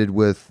associated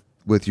with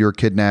your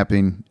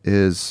kidnapping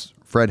is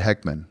Fred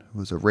Heckman, who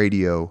was a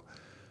radio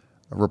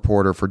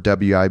reporter for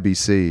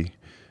WIBC.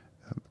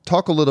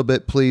 Talk a little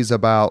bit, please,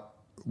 about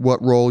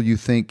what role you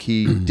think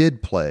he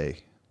did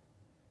play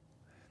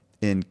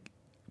in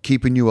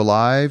keeping you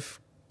alive,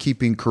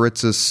 keeping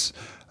Kiritsis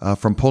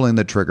from pulling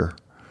the trigger.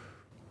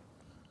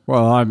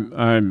 Well, I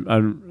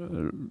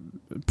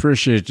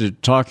appreciate you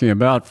talking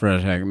about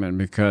Fred Heckman,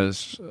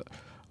 because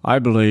I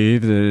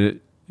believe that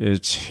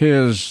it's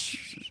his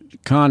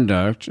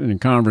conduct and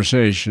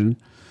conversation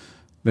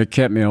that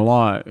kept me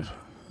alive.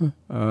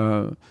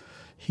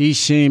 He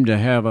seemed to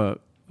have a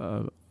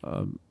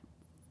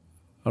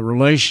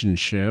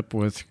relationship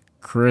with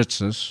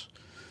Kiritsis,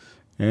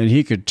 and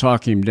he could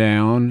talk him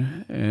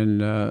down.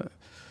 And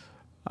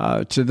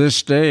to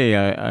this day,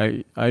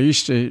 I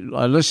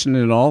listened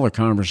to all the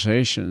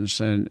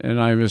conversations, and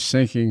I was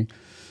thinking,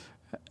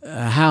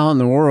 how in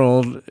the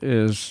world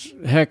is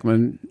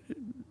Heckman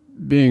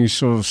being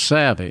so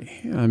savvy?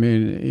 I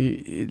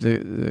mean,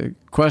 the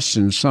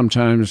questions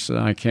sometimes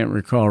I can't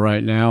recall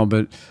right now,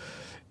 but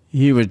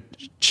he would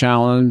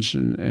challenge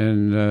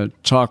and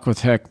talk with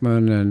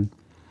Heckman, and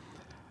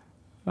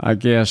I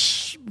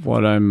guess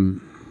what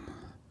I'm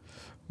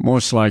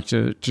most like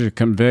to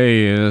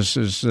convey is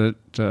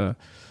that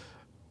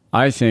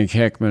I think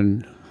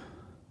Heckman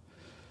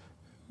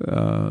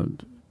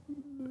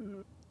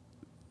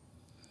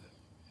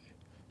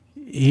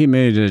he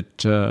made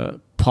it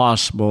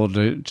possible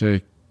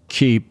to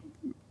keep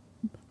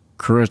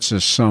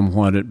Kiritsis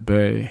somewhat at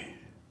bay.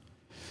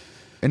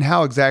 And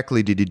how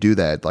exactly did he do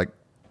that? Like,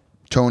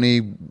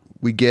 Tony,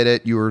 we get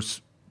it. You were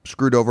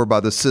screwed over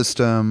by the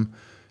system.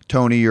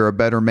 Tony, you're a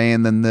better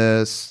man than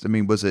this. I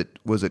mean, was it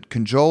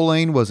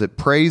cajoling? Was it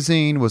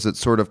praising? Was it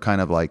sort of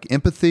kind of like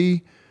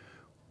empathy?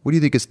 What do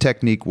you think his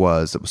technique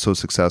was that was so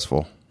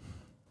successful?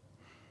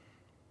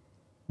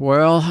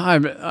 Well, I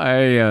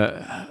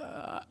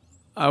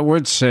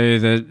would say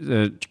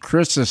that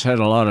Kiritsis had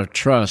a lot of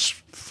trust,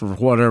 for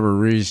whatever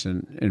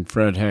reason, in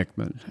Fred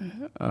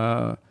Heckman.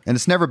 And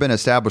it's never been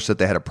established that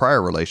they had a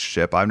prior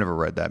relationship. I've never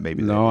read that.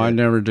 Maybe no, I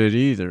never did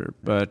either.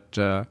 But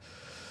and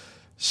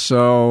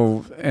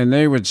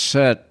they would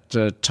set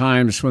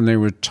times when they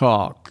would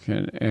talk,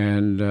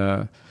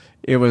 and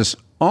it was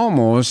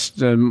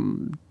almost,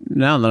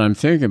 now that I'm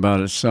thinking about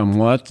it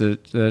somewhat,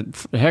 that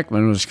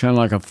Heckman was kind of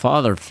like a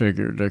father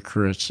figure to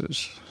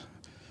Kiritsis.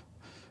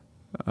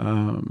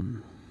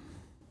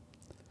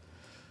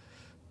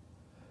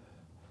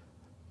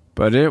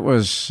 But it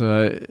was,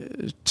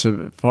 as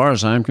far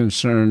as I'm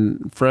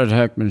concerned, Fred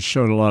Heckman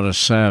showed a lot of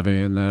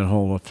savvy in that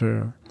whole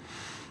affair.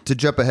 To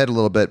jump ahead a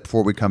little bit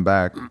before we come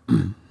back,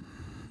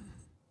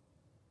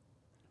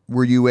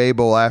 were you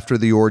able, after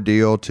the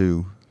ordeal,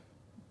 to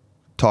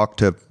talk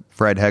to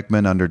Fred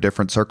Heckman under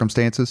different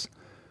circumstances?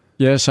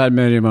 Yes, I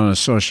met him on a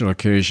social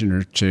occasion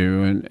or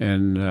two,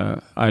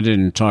 and I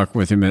didn't talk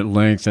with him at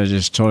length. I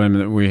just told him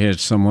that we had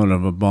somewhat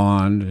of a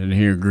bond, and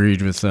he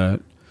agreed with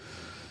that.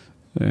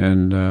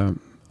 And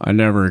I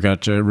never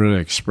got to really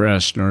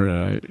express, nor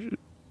did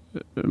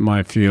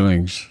my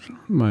feelings,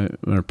 my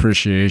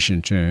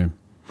appreciation to him.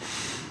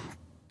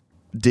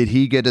 Did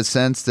he get a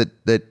sense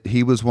that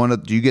he was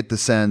do you get the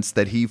sense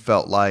that he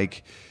felt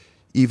like,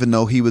 even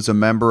though he was a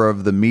member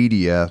of the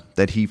media,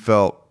 that he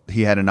felt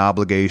he had an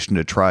obligation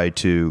to try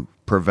to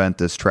prevent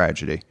this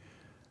tragedy?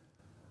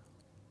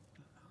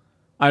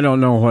 I don't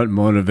know what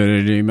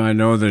motivated him. I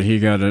know that he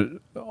got an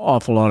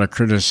awful lot of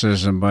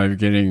criticism by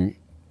getting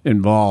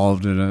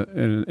involved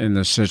in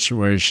the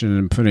situation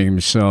and putting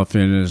himself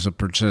in as a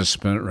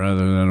participant rather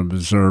than an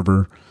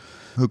observer.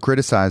 Who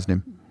criticized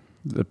him?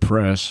 The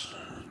press.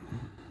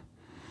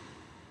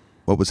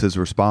 What was his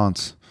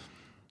response?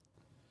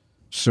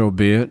 So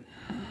be it.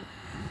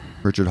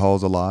 Richard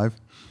Hall's alive?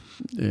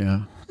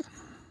 Yeah.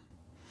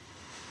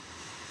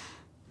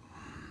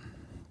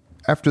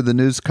 After the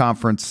news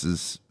conference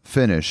is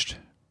finished,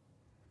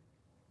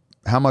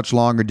 how much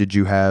longer did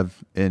you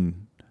have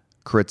in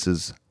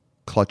Kritz's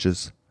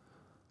clutches?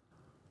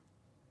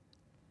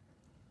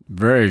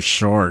 Very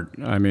short.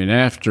 I mean,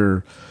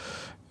 after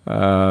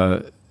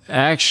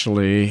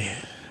actually,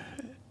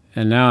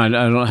 and now I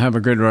don't have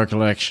a good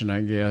recollection,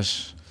 I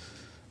guess.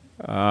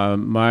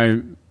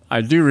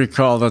 I do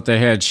recall that they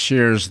had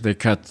shears. They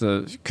cut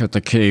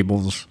the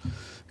cables,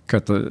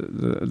 cut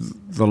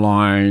the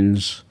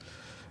lines,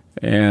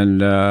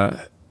 and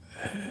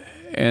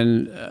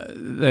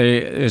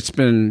it's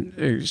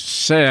been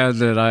said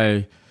that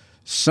I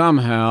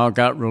somehow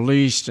got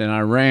released and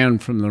I ran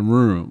from the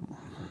room.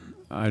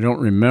 I don't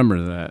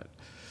remember that,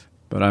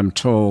 but I'm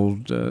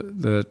told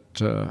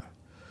that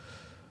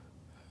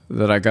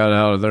I got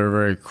out of there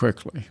very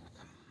quickly.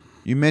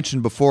 You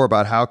mentioned before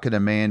about how could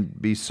a man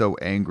be so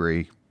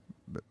angry.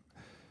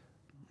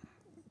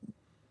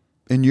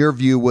 In your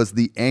view, was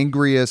the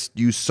angriest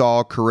you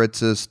saw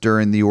Kritzis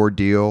during the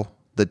ordeal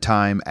the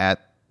time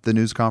at the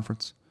news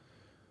conference?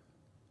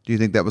 Do you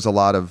think that was a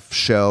lot of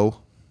show?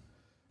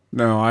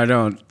 No, I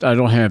don't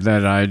have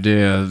that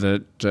idea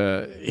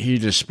that he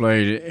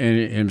displayed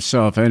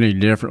himself any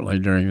differently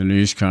during the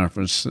news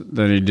conference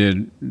than he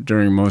did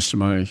during most of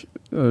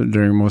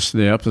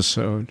the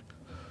episode.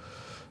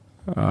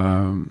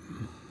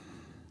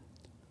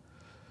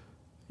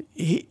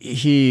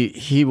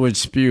 He would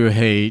spew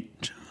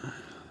hate,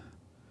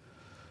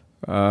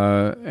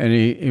 and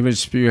he would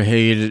spew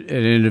hate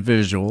at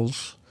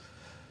individuals.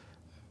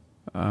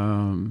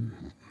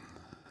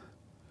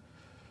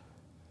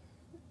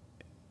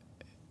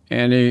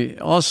 And he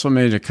also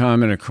made a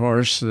comment, of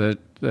course, that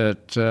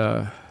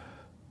the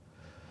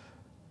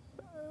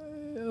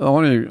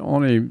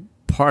only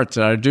part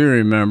that I do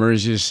remember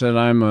is he said,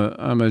 "I'm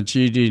a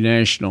GD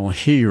national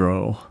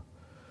hero."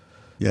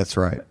 Yeah, that's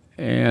right.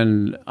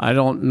 And I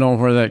don't know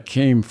where that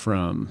came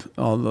from,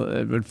 although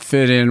it would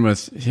fit in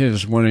with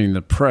his winning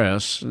the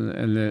press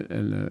and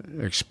the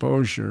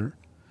exposure.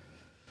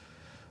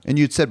 And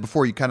you'd said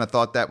before you kind of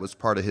thought that was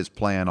part of his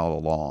plan all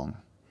along.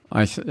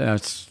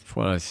 That's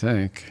what I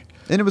think.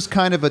 And it was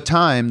kind of a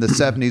time, the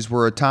 70s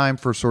were a time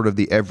for sort of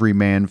the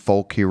everyman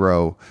folk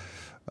hero.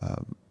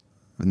 And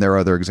there are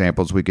other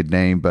examples we could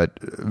name, but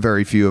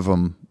very few of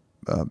them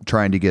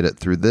trying to get it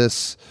through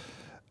this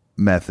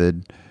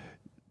method.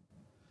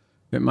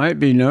 It might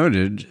be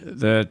noted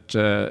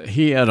that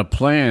he had a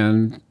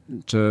plan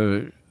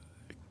to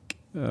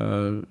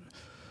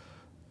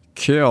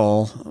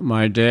kill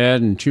my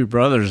dad and two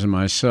brothers and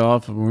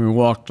myself. When we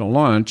walked to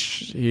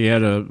lunch, he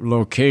had a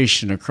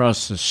location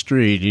across the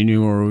street. He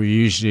knew where we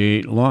usually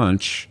ate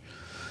lunch.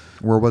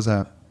 Where was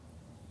that?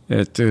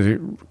 At the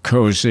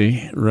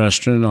Cozy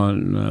restaurant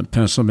on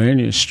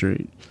Pennsylvania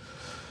Street.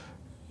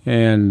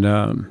 And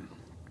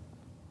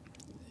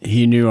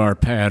he knew our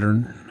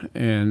pattern,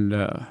 and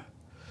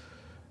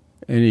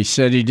he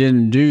said he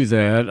didn't do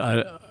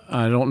that.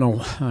 I don't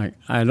know.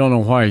 I don't know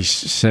why he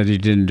said he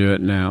didn't do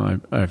it now.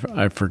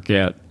 I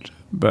forget.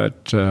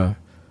 But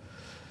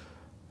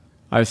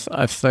I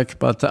think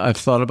about that. I've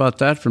thought about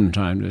that from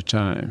time to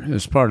time.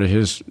 It's part of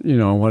his,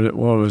 what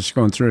was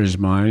going through his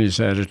mind, his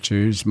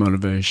attitude, his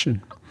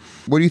motivation.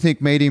 What do you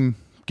think made him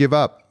give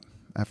up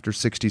after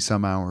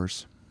 60-some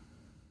hours?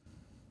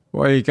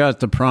 Well, he got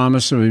the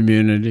promise of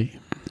immunity.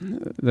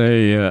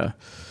 The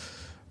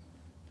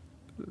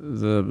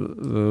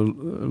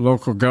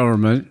local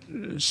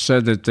government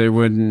said that they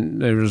wouldn't.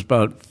 There was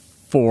about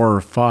 4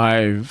 or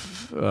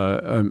 5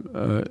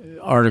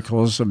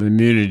 articles of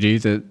immunity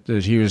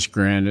that he was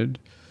granted.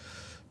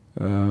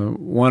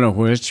 One of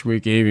which we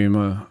gave him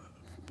a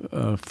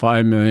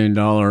 $5 million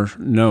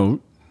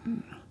note,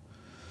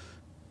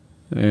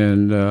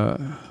 and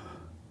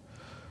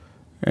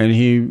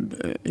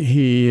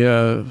he.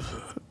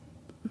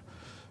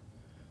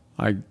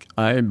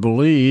 I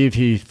believe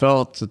he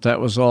felt that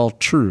was all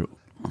true.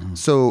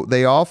 So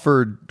they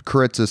offered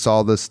Kritzis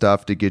all this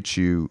stuff to get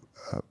you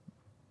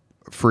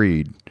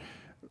freed.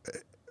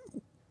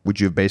 Would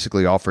you have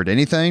basically offered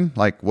anything?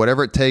 Like,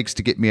 whatever it takes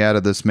to get me out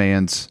of this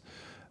man's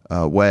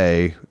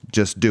way,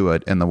 just do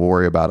it, and then we'll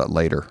worry about it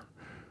later.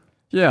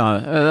 Yeah,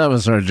 that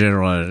was our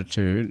general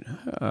attitude.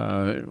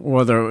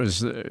 Whether it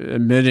was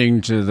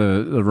admitting to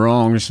the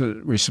wrongs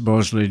that we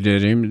supposedly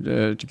did him,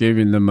 to give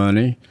him the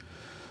money,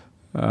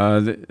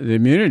 The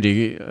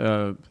immunity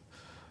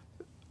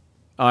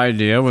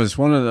idea was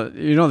one of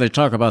the, they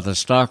talk about the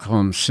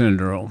Stockholm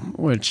Syndrome,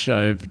 which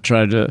I've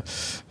tried to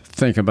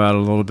think about a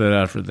little bit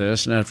after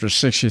this. And after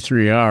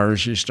 63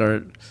 hours, you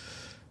start.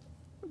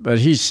 But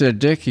he said,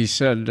 Dick,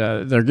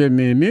 they're giving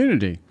me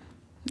immunity.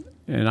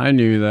 And I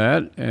knew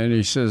that. And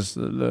he says,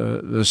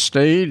 the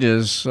state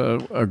has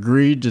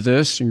agreed to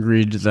this,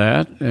 agreed to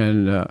that.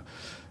 And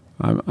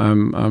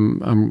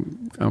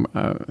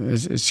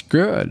it's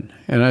good.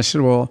 And I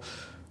said, well,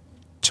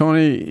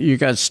 Tony, you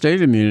got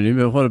state immunity,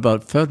 but what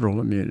about federal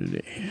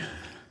immunity?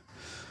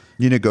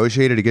 You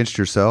negotiated against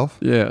yourself?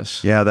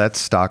 Yes. Yeah, that's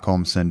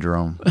Stockholm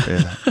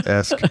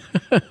Syndrome-esque.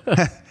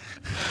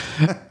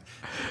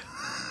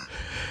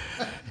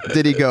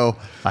 Did he go,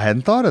 I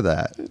hadn't thought of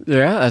that?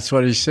 Yeah, that's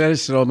what he said. He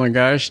said, oh my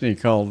gosh, and he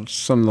called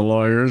some of the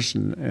lawyers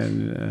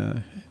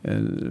and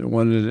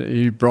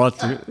he brought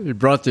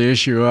the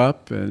issue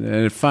up, and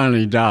it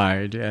finally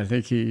died. I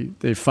think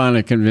they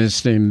finally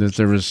convinced him that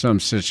there was some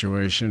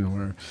situation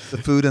where the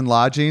food and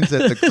lodgings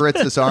at the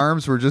Kritzis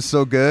Arms were just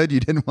so good you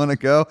didn't want to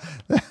go.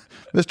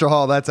 Mr.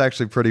 Hall, that's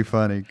actually pretty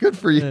funny. Good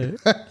for you.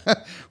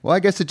 Well, I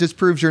guess it just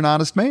proves you're an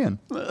honest man.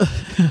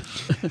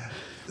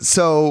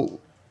 So,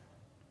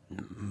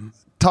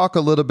 talk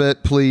a little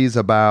bit, please,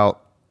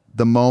 about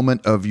the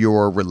moment of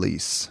your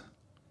release.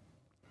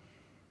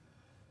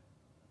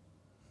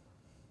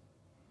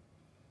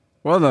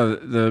 Well,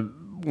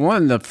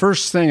 the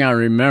first thing I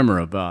remember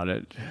about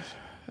it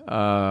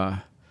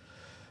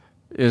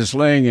is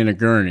laying in a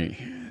gurney.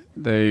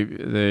 They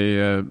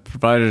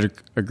provided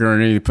a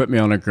gurney. They put me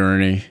on a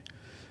gurney,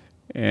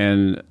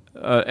 and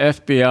an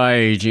FBI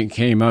agent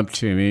came up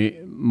to me,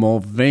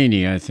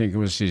 Mulvaney, I think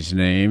was his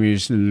name. He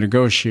was the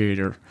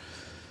negotiator,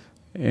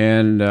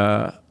 and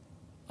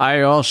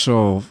I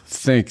also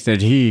think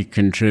that he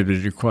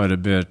contributed quite a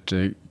bit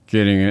to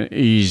getting an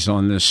ease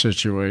on this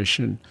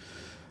situation.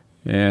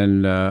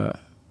 And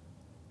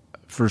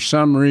for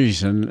some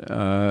reason,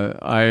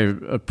 I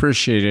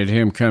appreciated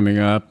him coming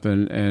up,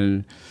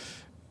 and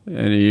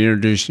he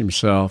introduced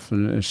himself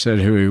and said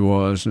who he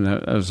was, and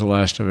that was the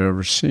last I've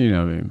ever seen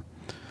of him.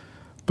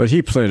 But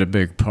he played a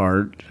big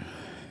part.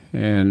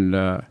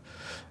 And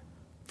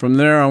from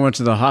there, I went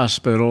to the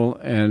hospital,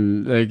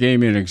 and they gave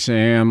me an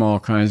exam,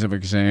 all kinds of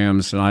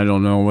exams, and I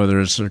don't know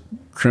whether it's a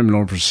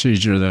criminal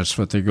procedure, that's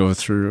what they go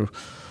through.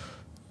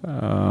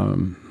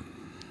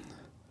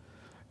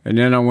 And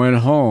then I went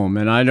home,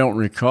 and I don't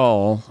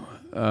recall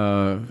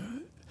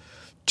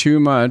too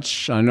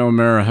much. I know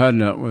Mara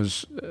Hudnut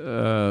was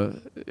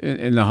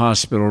in the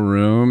hospital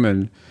room,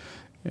 and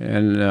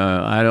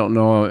I don't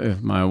know if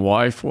my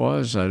wife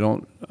was. I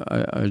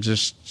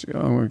just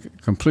I'm a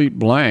complete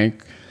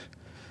blank.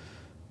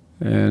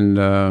 And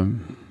the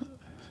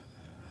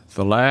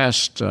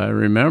first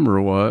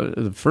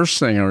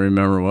thing I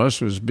remember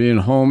was being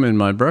home in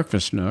my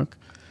breakfast nook.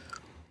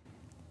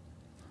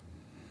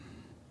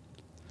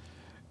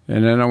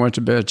 And then I went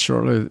to bed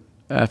shortly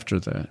after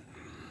that.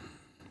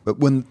 But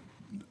when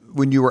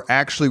you were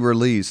actually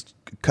released,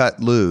 cut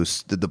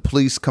loose, did the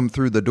police come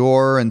through the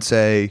door and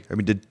say,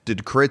 did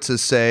Kritzis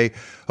say,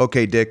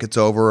 okay, Dick, it's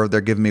over,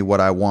 they're giving me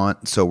what I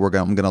want, so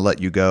I'm going to let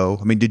you go?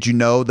 Did you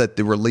know that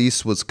the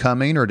release was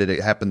coming, or did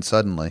it happen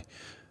suddenly?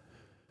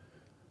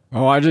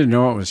 Oh, I didn't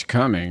know it was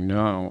coming,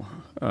 no.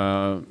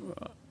 I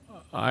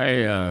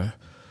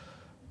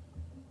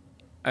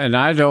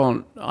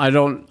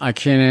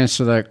can't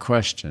answer that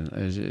question.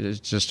 It's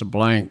just a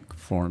blank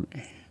for me.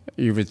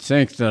 You would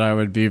think that I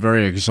would be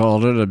very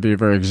exalted, I'd be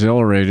very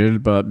exhilarated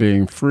about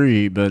being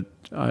free, but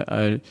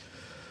I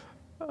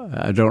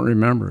don't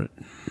remember it.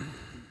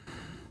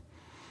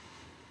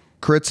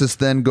 Kritzis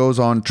then goes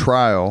on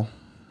trial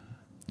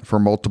for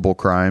multiple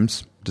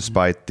crimes,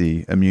 despite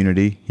the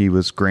immunity he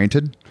was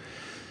granted,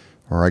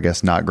 or I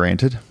guess not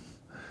granted,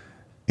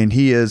 and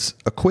he is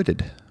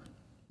acquitted.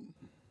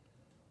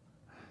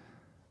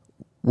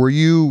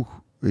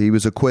 He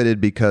was acquitted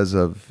because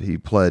he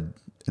pled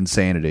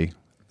insanity,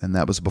 and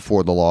that was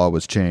before the law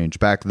was changed.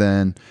 Back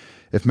then,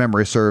 if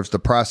memory serves, the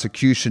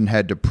prosecution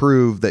had to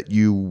prove that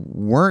you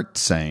weren't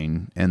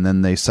sane, and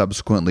then they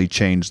subsequently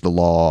changed the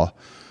law,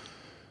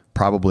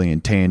 probably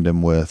in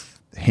tandem with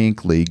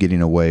Hinckley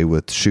getting away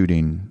with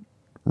shooting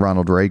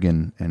Ronald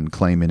Reagan and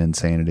claiming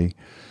insanity.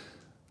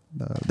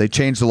 They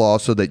changed the law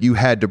so that you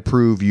had to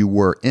prove you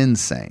were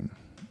insane.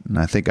 And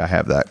I think I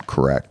have that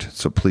correct,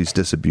 so please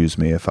disabuse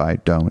me if I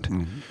don't.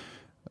 Mm-hmm.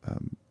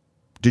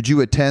 Did you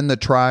attend the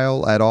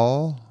trial at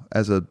all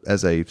as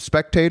a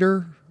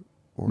spectator?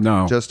 Or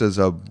no. Just as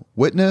a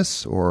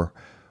witness? Or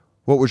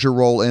what was your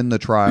role in the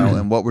trial,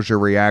 and what was your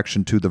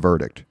reaction to the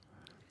verdict?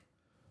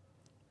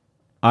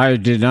 I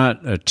did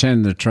not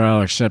attend the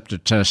trial except to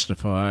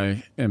testify,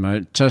 and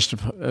my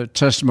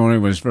testimony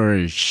was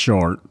very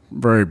short,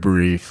 very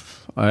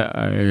brief.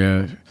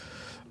 I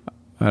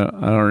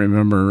don't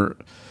remember.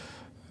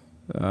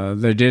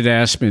 They did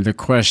ask me the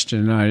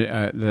question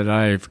that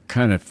I've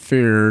kind of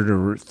feared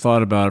or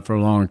thought about for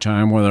a long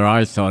time, whether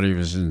I thought he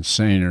was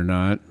insane or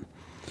not.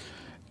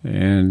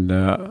 And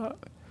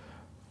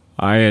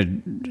I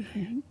had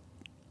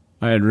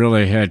I had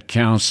really had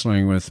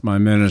counseling with my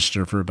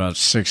minister for about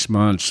 6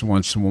 months,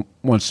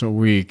 once a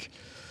week,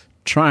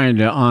 trying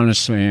to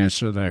honestly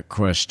answer that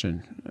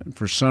question.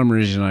 For some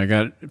reason, I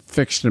got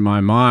fixed in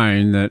my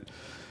mind that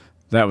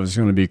was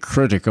going to be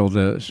critical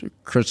to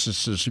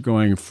Christus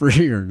going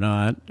free or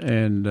not.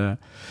 And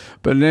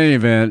but in any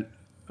event,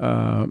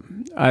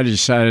 I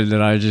decided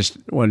that I just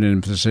wasn't in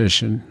a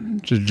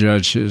position to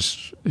judge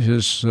his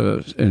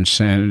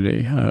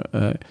insanity,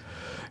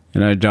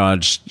 and I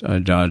dodged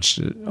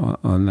it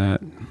on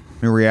that.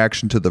 In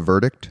reaction to the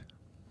verdict?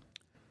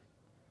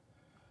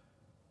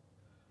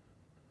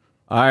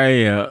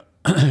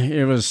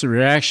 It was the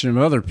reaction of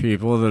other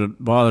people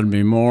that bothered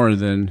me more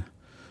than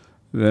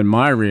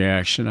my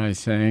reaction, I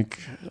think.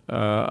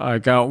 I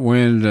got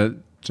wind that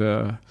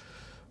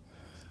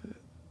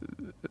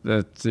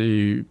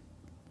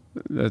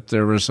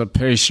there was a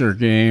Pacer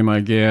game, I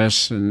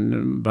guess,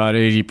 and about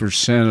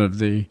 80% of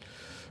the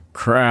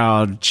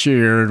crowd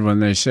cheered when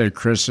they said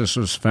Christus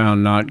was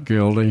found not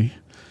guilty.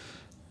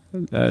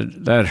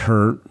 That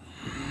hurt.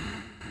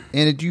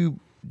 And did you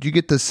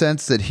get the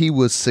sense that he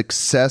was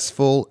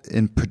successful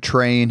in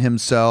portraying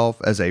himself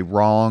as a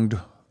wronged,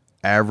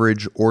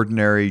 average,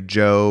 ordinary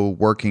Joe,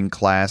 working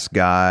class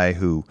guy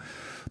who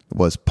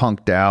was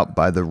punked out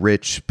by the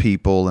rich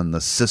people and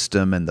the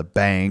system and the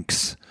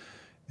banks,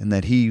 and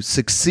that he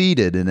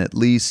succeeded in at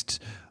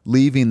least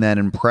leaving that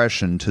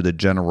impression to the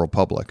general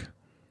public?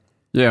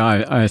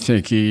 Yeah, I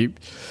think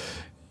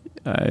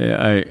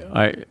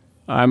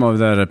I'm of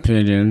that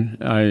opinion.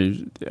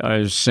 I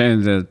was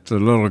saying that the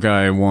little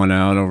guy won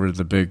out over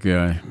the big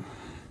guy.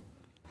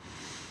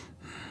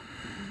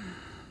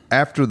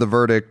 After the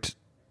verdict,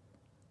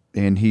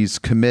 and he's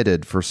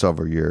committed for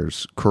several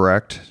years,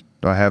 correct?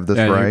 Do I have this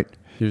right?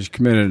 He was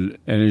committed,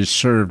 and he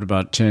served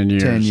about 10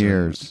 years. 10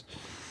 years.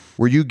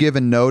 Were you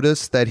given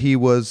notice that he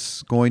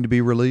was going to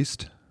be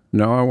released?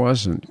 No, I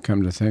wasn't,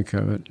 come to think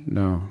of it,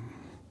 no.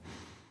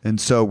 And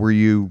so were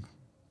you,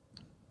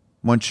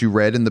 once you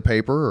read in the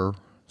paper or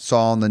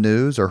saw on the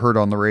news or heard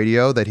on the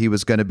radio that he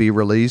was going to be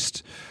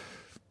released,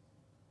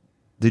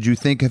 did you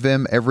think of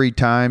him every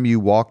time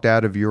you walked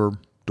out of your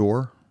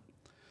door,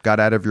 got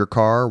out of your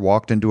car,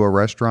 walked into a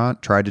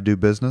restaurant, tried to do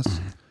business?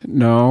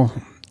 No.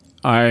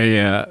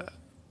 I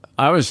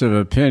was of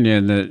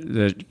opinion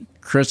that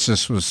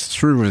Christus was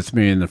through with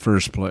me in the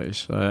first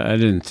place. I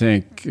didn't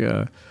think...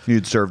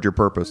 You'd served your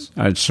purpose.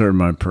 I'd served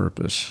my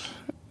purpose.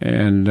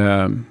 And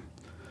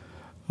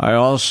I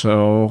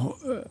also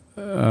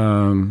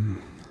had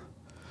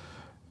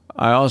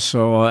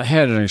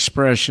an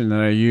expression that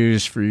I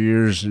used for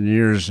years and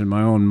years in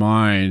my own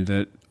mind,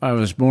 that I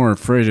was more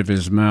afraid of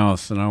his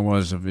mouth than I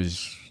was of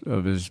his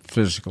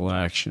physical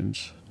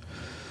actions.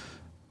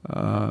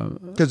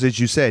 Because as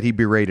you said, he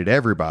berated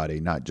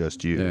everybody, not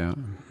just you. Yeah.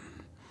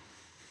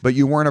 But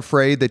you weren't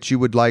afraid that you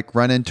would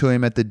run into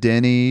him at the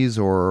Denny's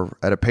or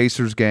at a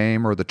Pacers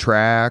game or the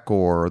track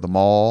or the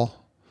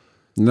mall?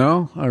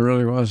 No, I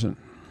really wasn't.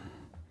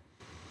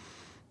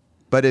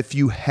 But if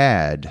you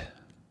had,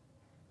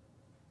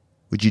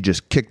 would you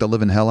just kick the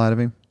living hell out of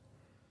him?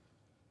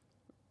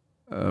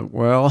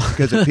 Well,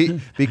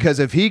 because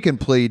if he can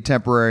plead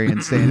temporary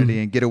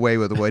insanity and get away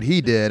with what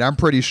he did, I'm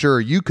pretty sure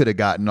you could have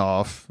gotten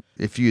off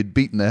if you had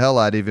beaten the hell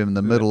out of him in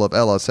the middle of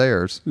Ellis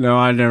Ayres. No,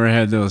 I never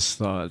had those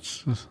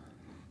thoughts.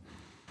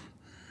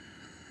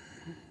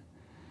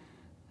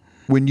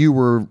 When you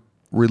were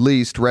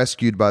released,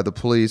 rescued by the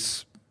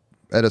police,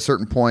 at a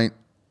certain point,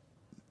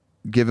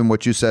 given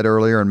what you said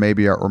earlier, and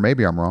maybe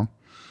I'm wrong,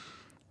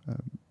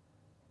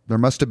 there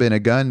must have been a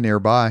gun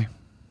nearby.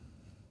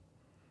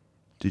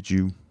 Did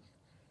you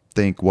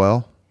think,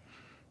 well,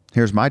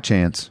 here's my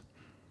chance?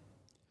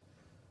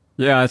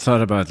 Yeah, I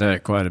thought about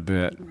that quite a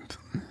bit.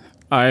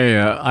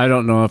 I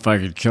don't know if I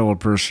could kill a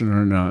person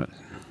or not,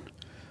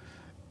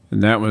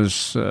 and that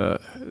was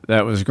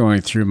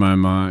going through my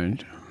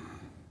mind.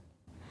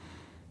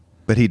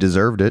 But he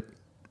deserved it,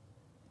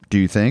 do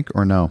you think,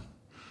 or no?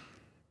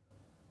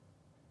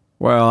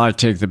 Well, I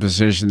take the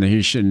position that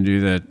he shouldn't do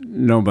that.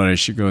 Nobody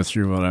should go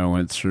through what I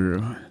went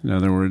through. In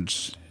other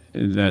words,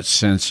 in that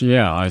sense,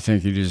 yeah, I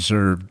think he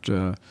deserved.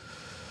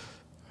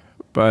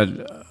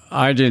 But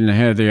I didn't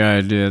have the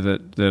idea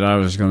that I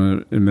was going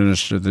to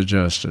administer the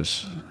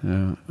justice.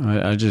 Yeah,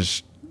 I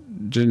just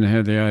didn't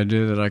have the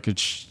idea that I could.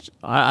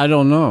 I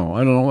don't know.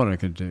 I don't know what I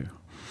could do.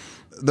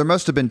 There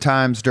must have been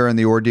times during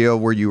the ordeal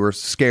where you were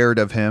scared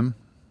of him,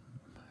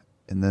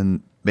 and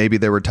then maybe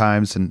there were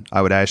times, and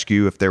I would ask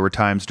you if there were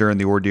times during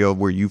the ordeal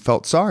where you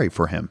felt sorry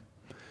for him.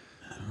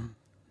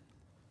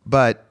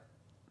 But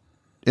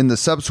in the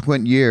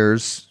subsequent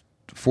years,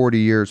 40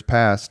 years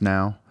past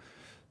now,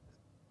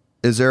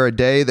 is there a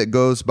day that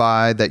goes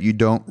by that you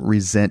don't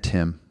resent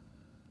him?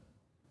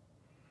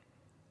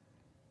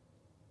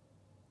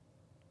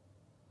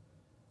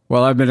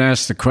 Well, I've been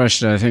asked the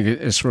question, I think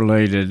it's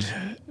related,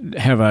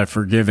 have I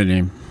forgiven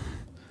him?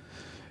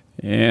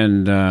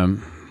 And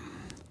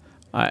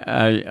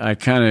I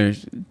kind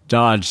of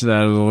dodged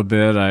that a little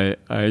bit.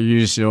 I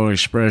used the old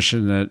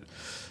expression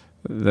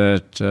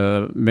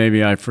that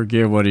maybe I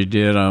forgive what he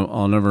did.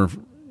 I'll never.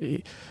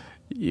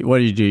 what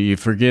do? You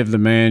forgive the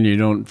man, you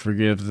don't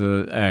forgive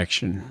the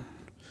action.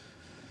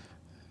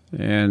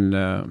 And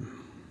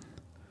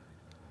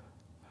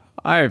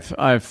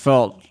I've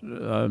felt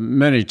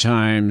many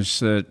times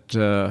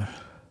that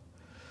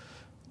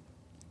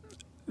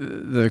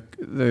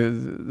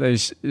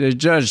they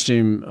judged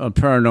him a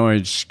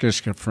paranoid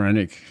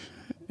schizophrenic,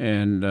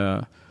 and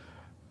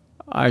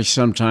I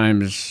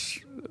sometimes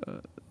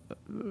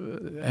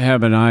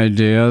have an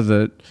idea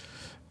that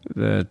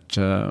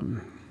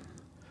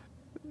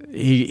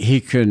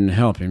he couldn't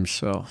help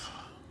himself.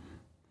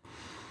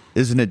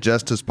 Isn't it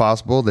just as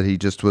possible that he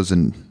just was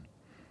an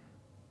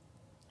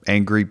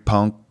angry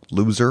punk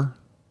loser?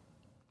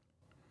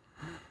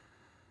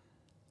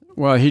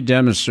 Well, he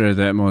demonstrated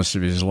that most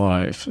of his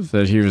life,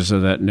 that he was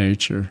of that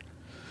nature.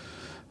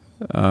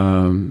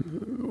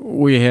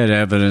 We had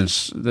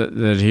evidence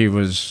that he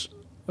was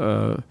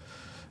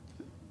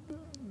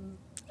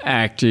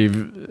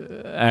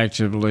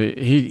actively.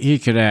 He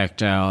could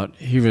act out.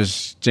 He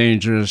was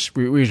dangerous.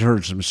 We'd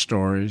heard some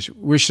stories.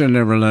 We should have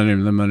never lent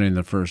him the money in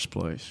the first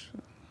place.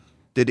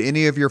 Did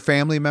any of your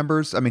family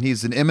members? I mean,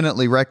 he's an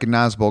eminently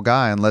recognizable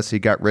guy, unless he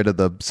got rid of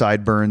the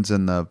sideburns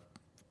and the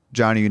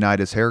Johnny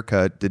Unitas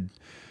haircut. Did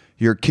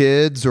your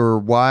kids or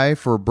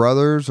wife or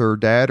brothers or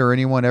dad or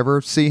anyone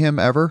ever see him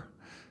ever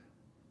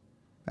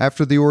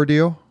after the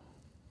ordeal?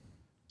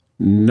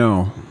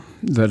 No,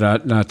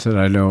 not that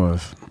I know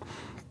of.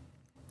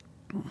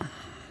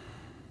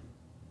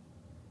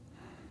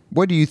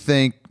 What do you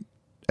think,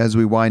 as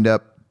we wind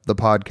up the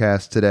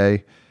podcast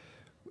today,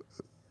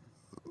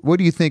 what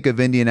do you think of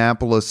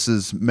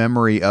Indianapolis's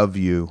memory of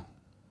you?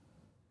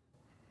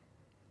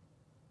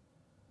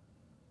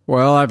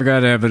 Well, I've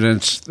got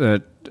evidence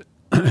that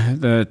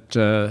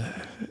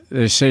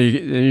they say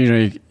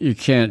you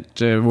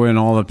can't win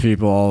all the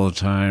people all the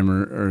time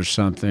or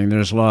something.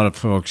 There's a lot of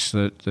folks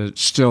that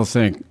still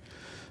think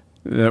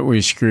that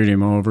we screwed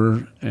him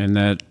over, and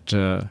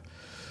that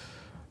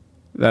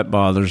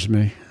bothers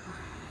me.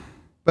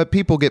 But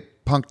people get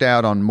punked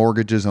out on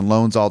mortgages and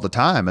loans all the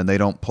time, and they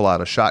don't pull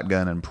out a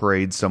shotgun and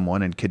parade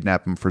someone and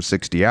kidnap them for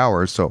 60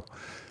 hours. So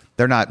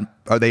they're not.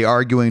 Are they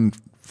arguing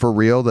for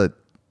real that,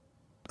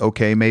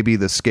 okay, maybe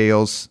the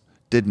scales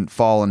didn't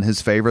fall in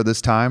his favor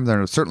this time?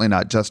 They're certainly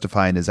not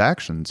justifying his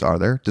actions, are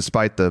there?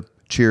 Despite the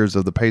cheers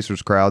of the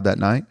Pacers crowd that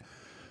night.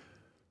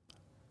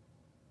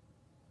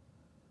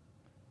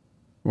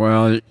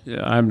 Well,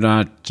 I'm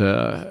not.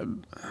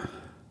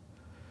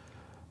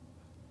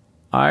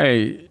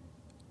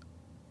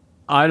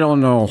 I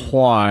don't know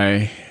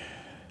why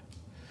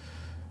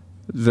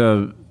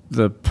the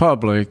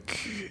public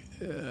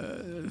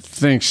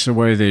thinks the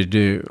way they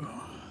do.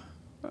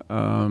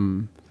 I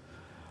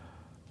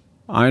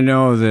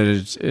know that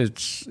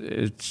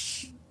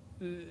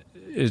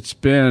it's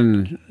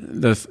been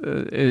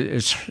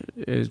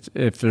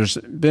if there's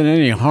been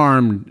any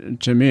harm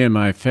to me and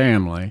my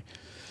family,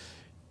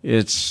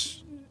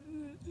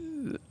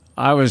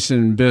 I was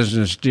in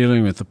business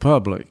dealing with the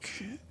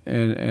public,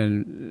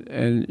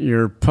 and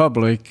your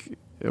public,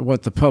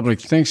 what the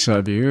public thinks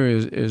of you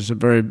is a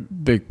very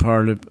big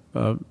part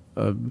of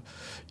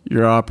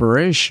your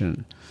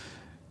operation.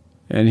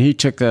 And he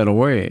took that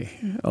away,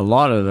 a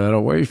lot of that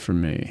away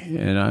from me,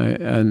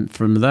 and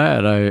from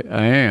that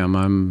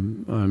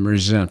I'm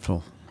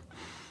resentful.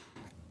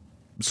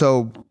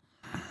 So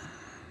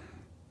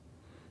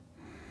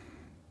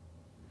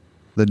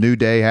the new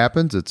day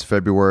happens. It's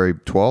February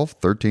 12th,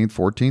 13th,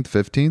 14th,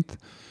 15th.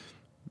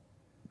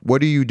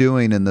 What are you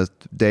doing in the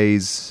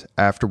days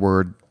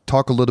afterward?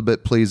 Talk a little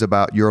bit, please,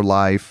 about your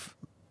life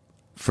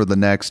for the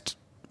next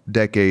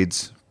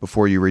decades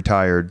before you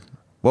retired.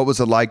 What was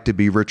it like to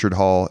be Richard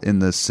Hall in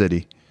this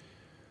city?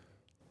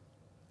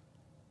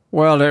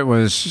 Well, it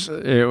was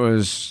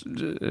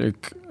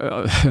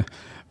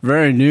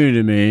very new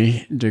to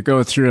me to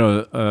go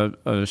through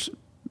a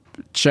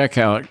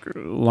checkout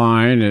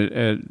line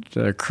at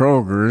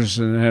Kroger's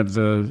and have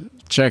the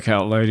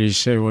checkout lady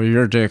say, "Well,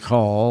 you're Dick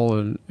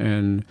Hall,"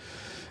 and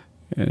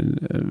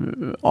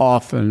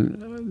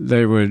often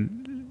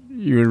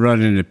you would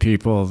run into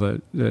people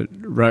that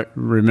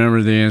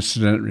remember the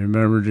incident,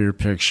 remembered your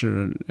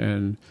picture,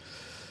 and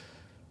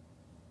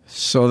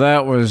so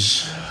that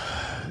was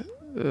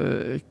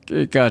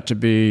it got to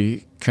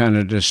be kind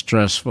of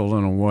distressful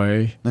in a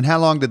way. And how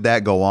long did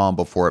that go on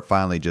before it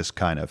finally just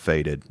kind of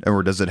faded?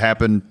 Or does it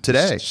happen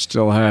today?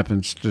 Still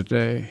happens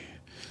today.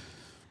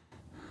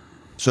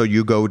 So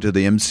you go to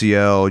the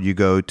MCL, you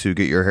go to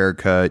get your hair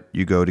cut,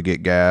 you go to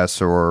get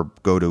gas, or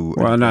go to...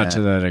 Well, not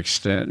to that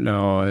extent,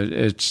 no.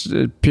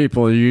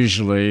 People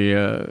usually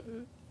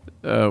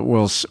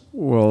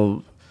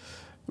will,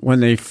 when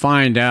they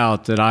find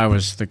out that I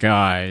was the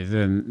guy,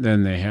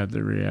 then they have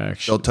the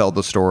reaction. They'll tell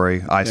the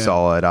story. I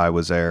saw it. I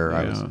was there.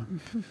 Yeah.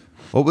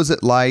 What was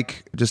it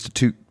like? Just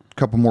a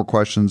couple more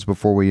questions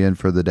before we end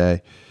for the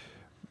day.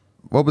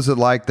 What was it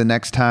like the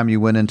next time you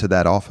went into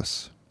that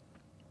office?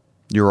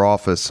 Your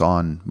office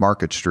on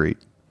Market Street.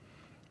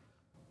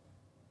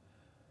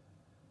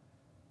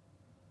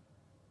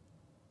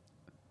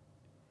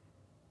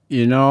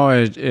 You know,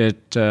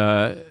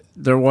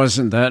 there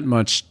wasn't that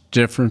much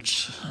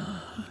difference.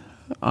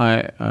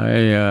 I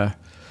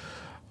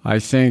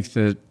think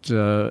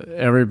that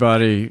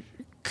everybody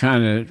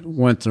kind of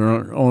went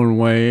their own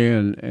way,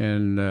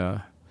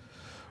 and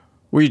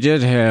we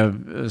did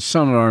have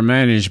some of our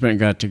management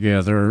got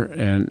together,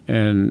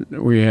 and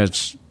we had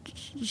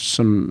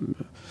some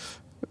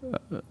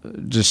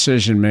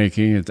decision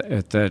making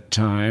at that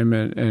time,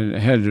 and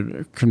had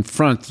to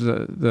confront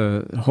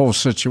the whole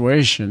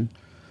situation.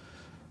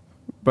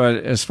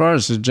 But as far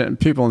as the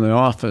people in the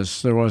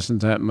office, there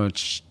wasn't that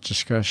much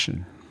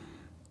discussion.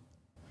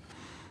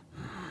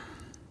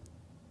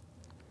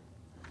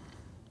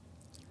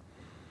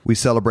 We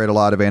celebrate a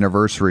lot of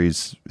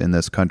anniversaries in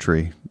this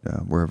country.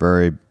 We're a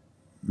very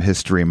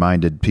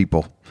history-minded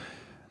people.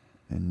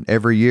 And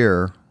every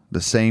year,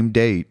 the same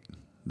day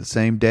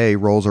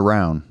rolls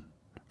around,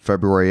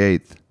 February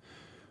 8th.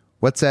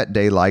 What's that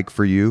day like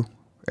for you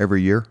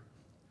every year?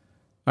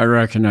 I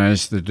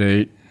recognize the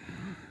date.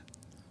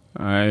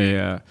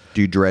 Do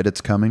you dread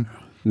its coming?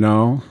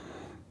 No,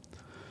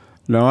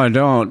 I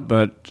don't.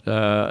 But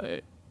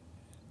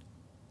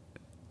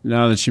now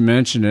that you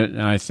mention it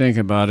and I think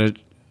about it,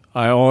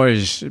 I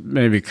always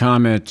maybe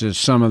comment to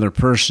some other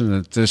person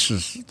that this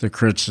is the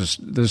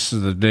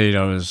date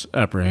I was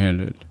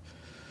apprehended.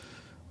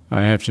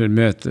 I have to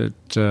admit that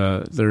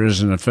there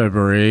isn't a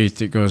February 8th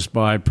that goes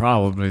by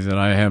probably that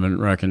I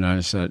haven't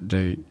recognized that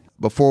date.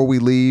 Before we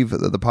leave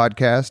the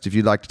podcast, if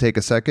you'd like to take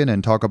a second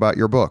and talk about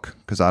your book,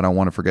 because I don't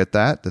want to forget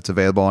that. That's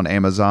available on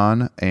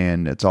Amazon,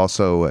 and it's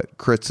also at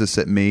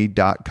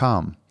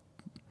kritzisatme.com.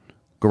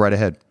 Go right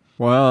ahead.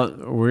 Well,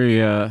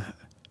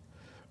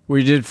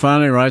 we did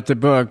finally write the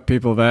book.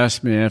 People have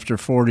asked me after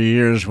 40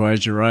 years,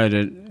 why'd you write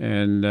it?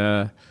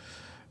 And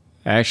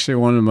actually,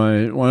 one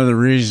of the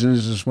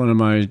reasons is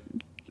my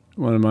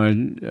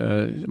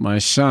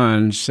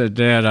son said,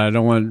 "Dad, I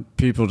don't want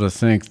people to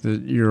think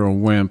that you're a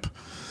wimp.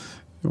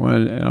 I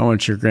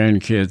want your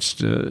grandkids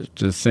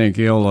to think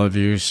ill of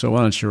you. So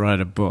why don't you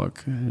write a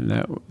book?" And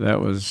that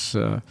was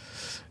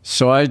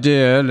so I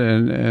did,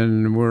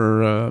 and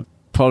we're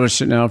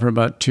published it now for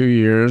about 2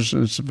 years,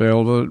 and it's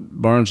available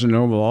at Barnes &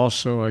 Noble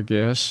also, I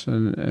guess.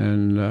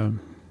 And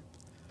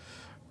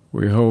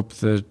we hope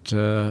that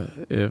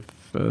if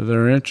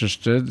they're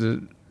interested,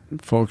 that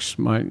folks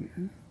might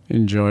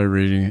enjoy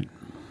reading it.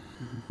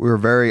 We're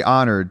very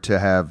honored to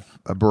have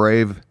a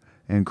brave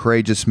and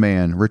courageous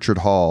man, Richard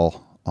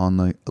Hall, on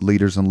the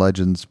Leaders and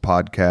Legends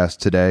podcast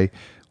today.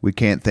 We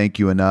can't thank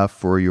you enough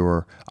for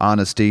your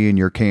honesty and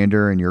your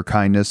candor and your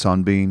kindness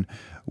on being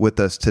with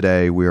us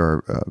today. We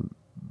are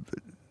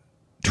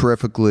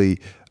terrifically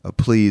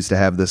pleased to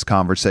have this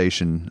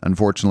conversation.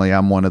 Unfortunately,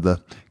 I'm one of the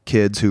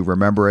kids who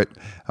remember it.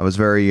 I was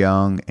very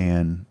young,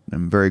 and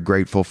I'm very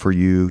grateful for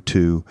you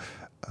to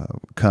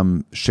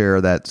come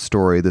share that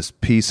story, this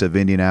piece of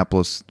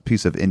Indianapolis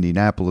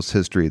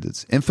history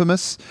that's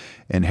infamous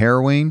and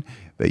harrowing,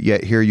 but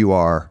yet here you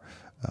are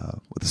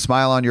with a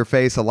smile on your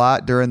face a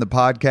lot during the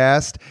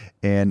podcast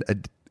and a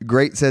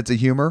great sense of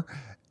humor.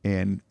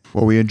 And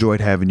well, we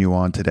enjoyed having you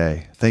on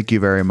today. Thank you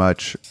very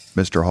much,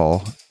 Mr. Hall.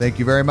 Thank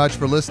you very much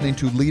for listening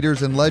to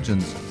Leaders and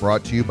Legends,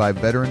 brought to you by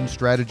Veteran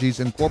Strategies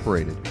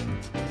Incorporated.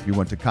 If you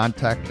want to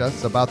contact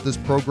us about this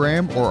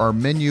program or our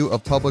menu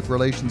of public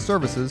relations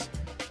services,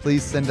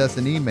 please send us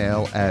an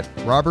email at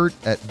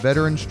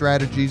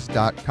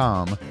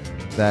robert@veteranstrategies.com.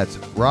 That's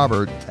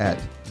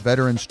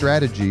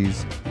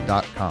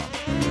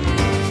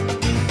robert@veteranstrategies.com.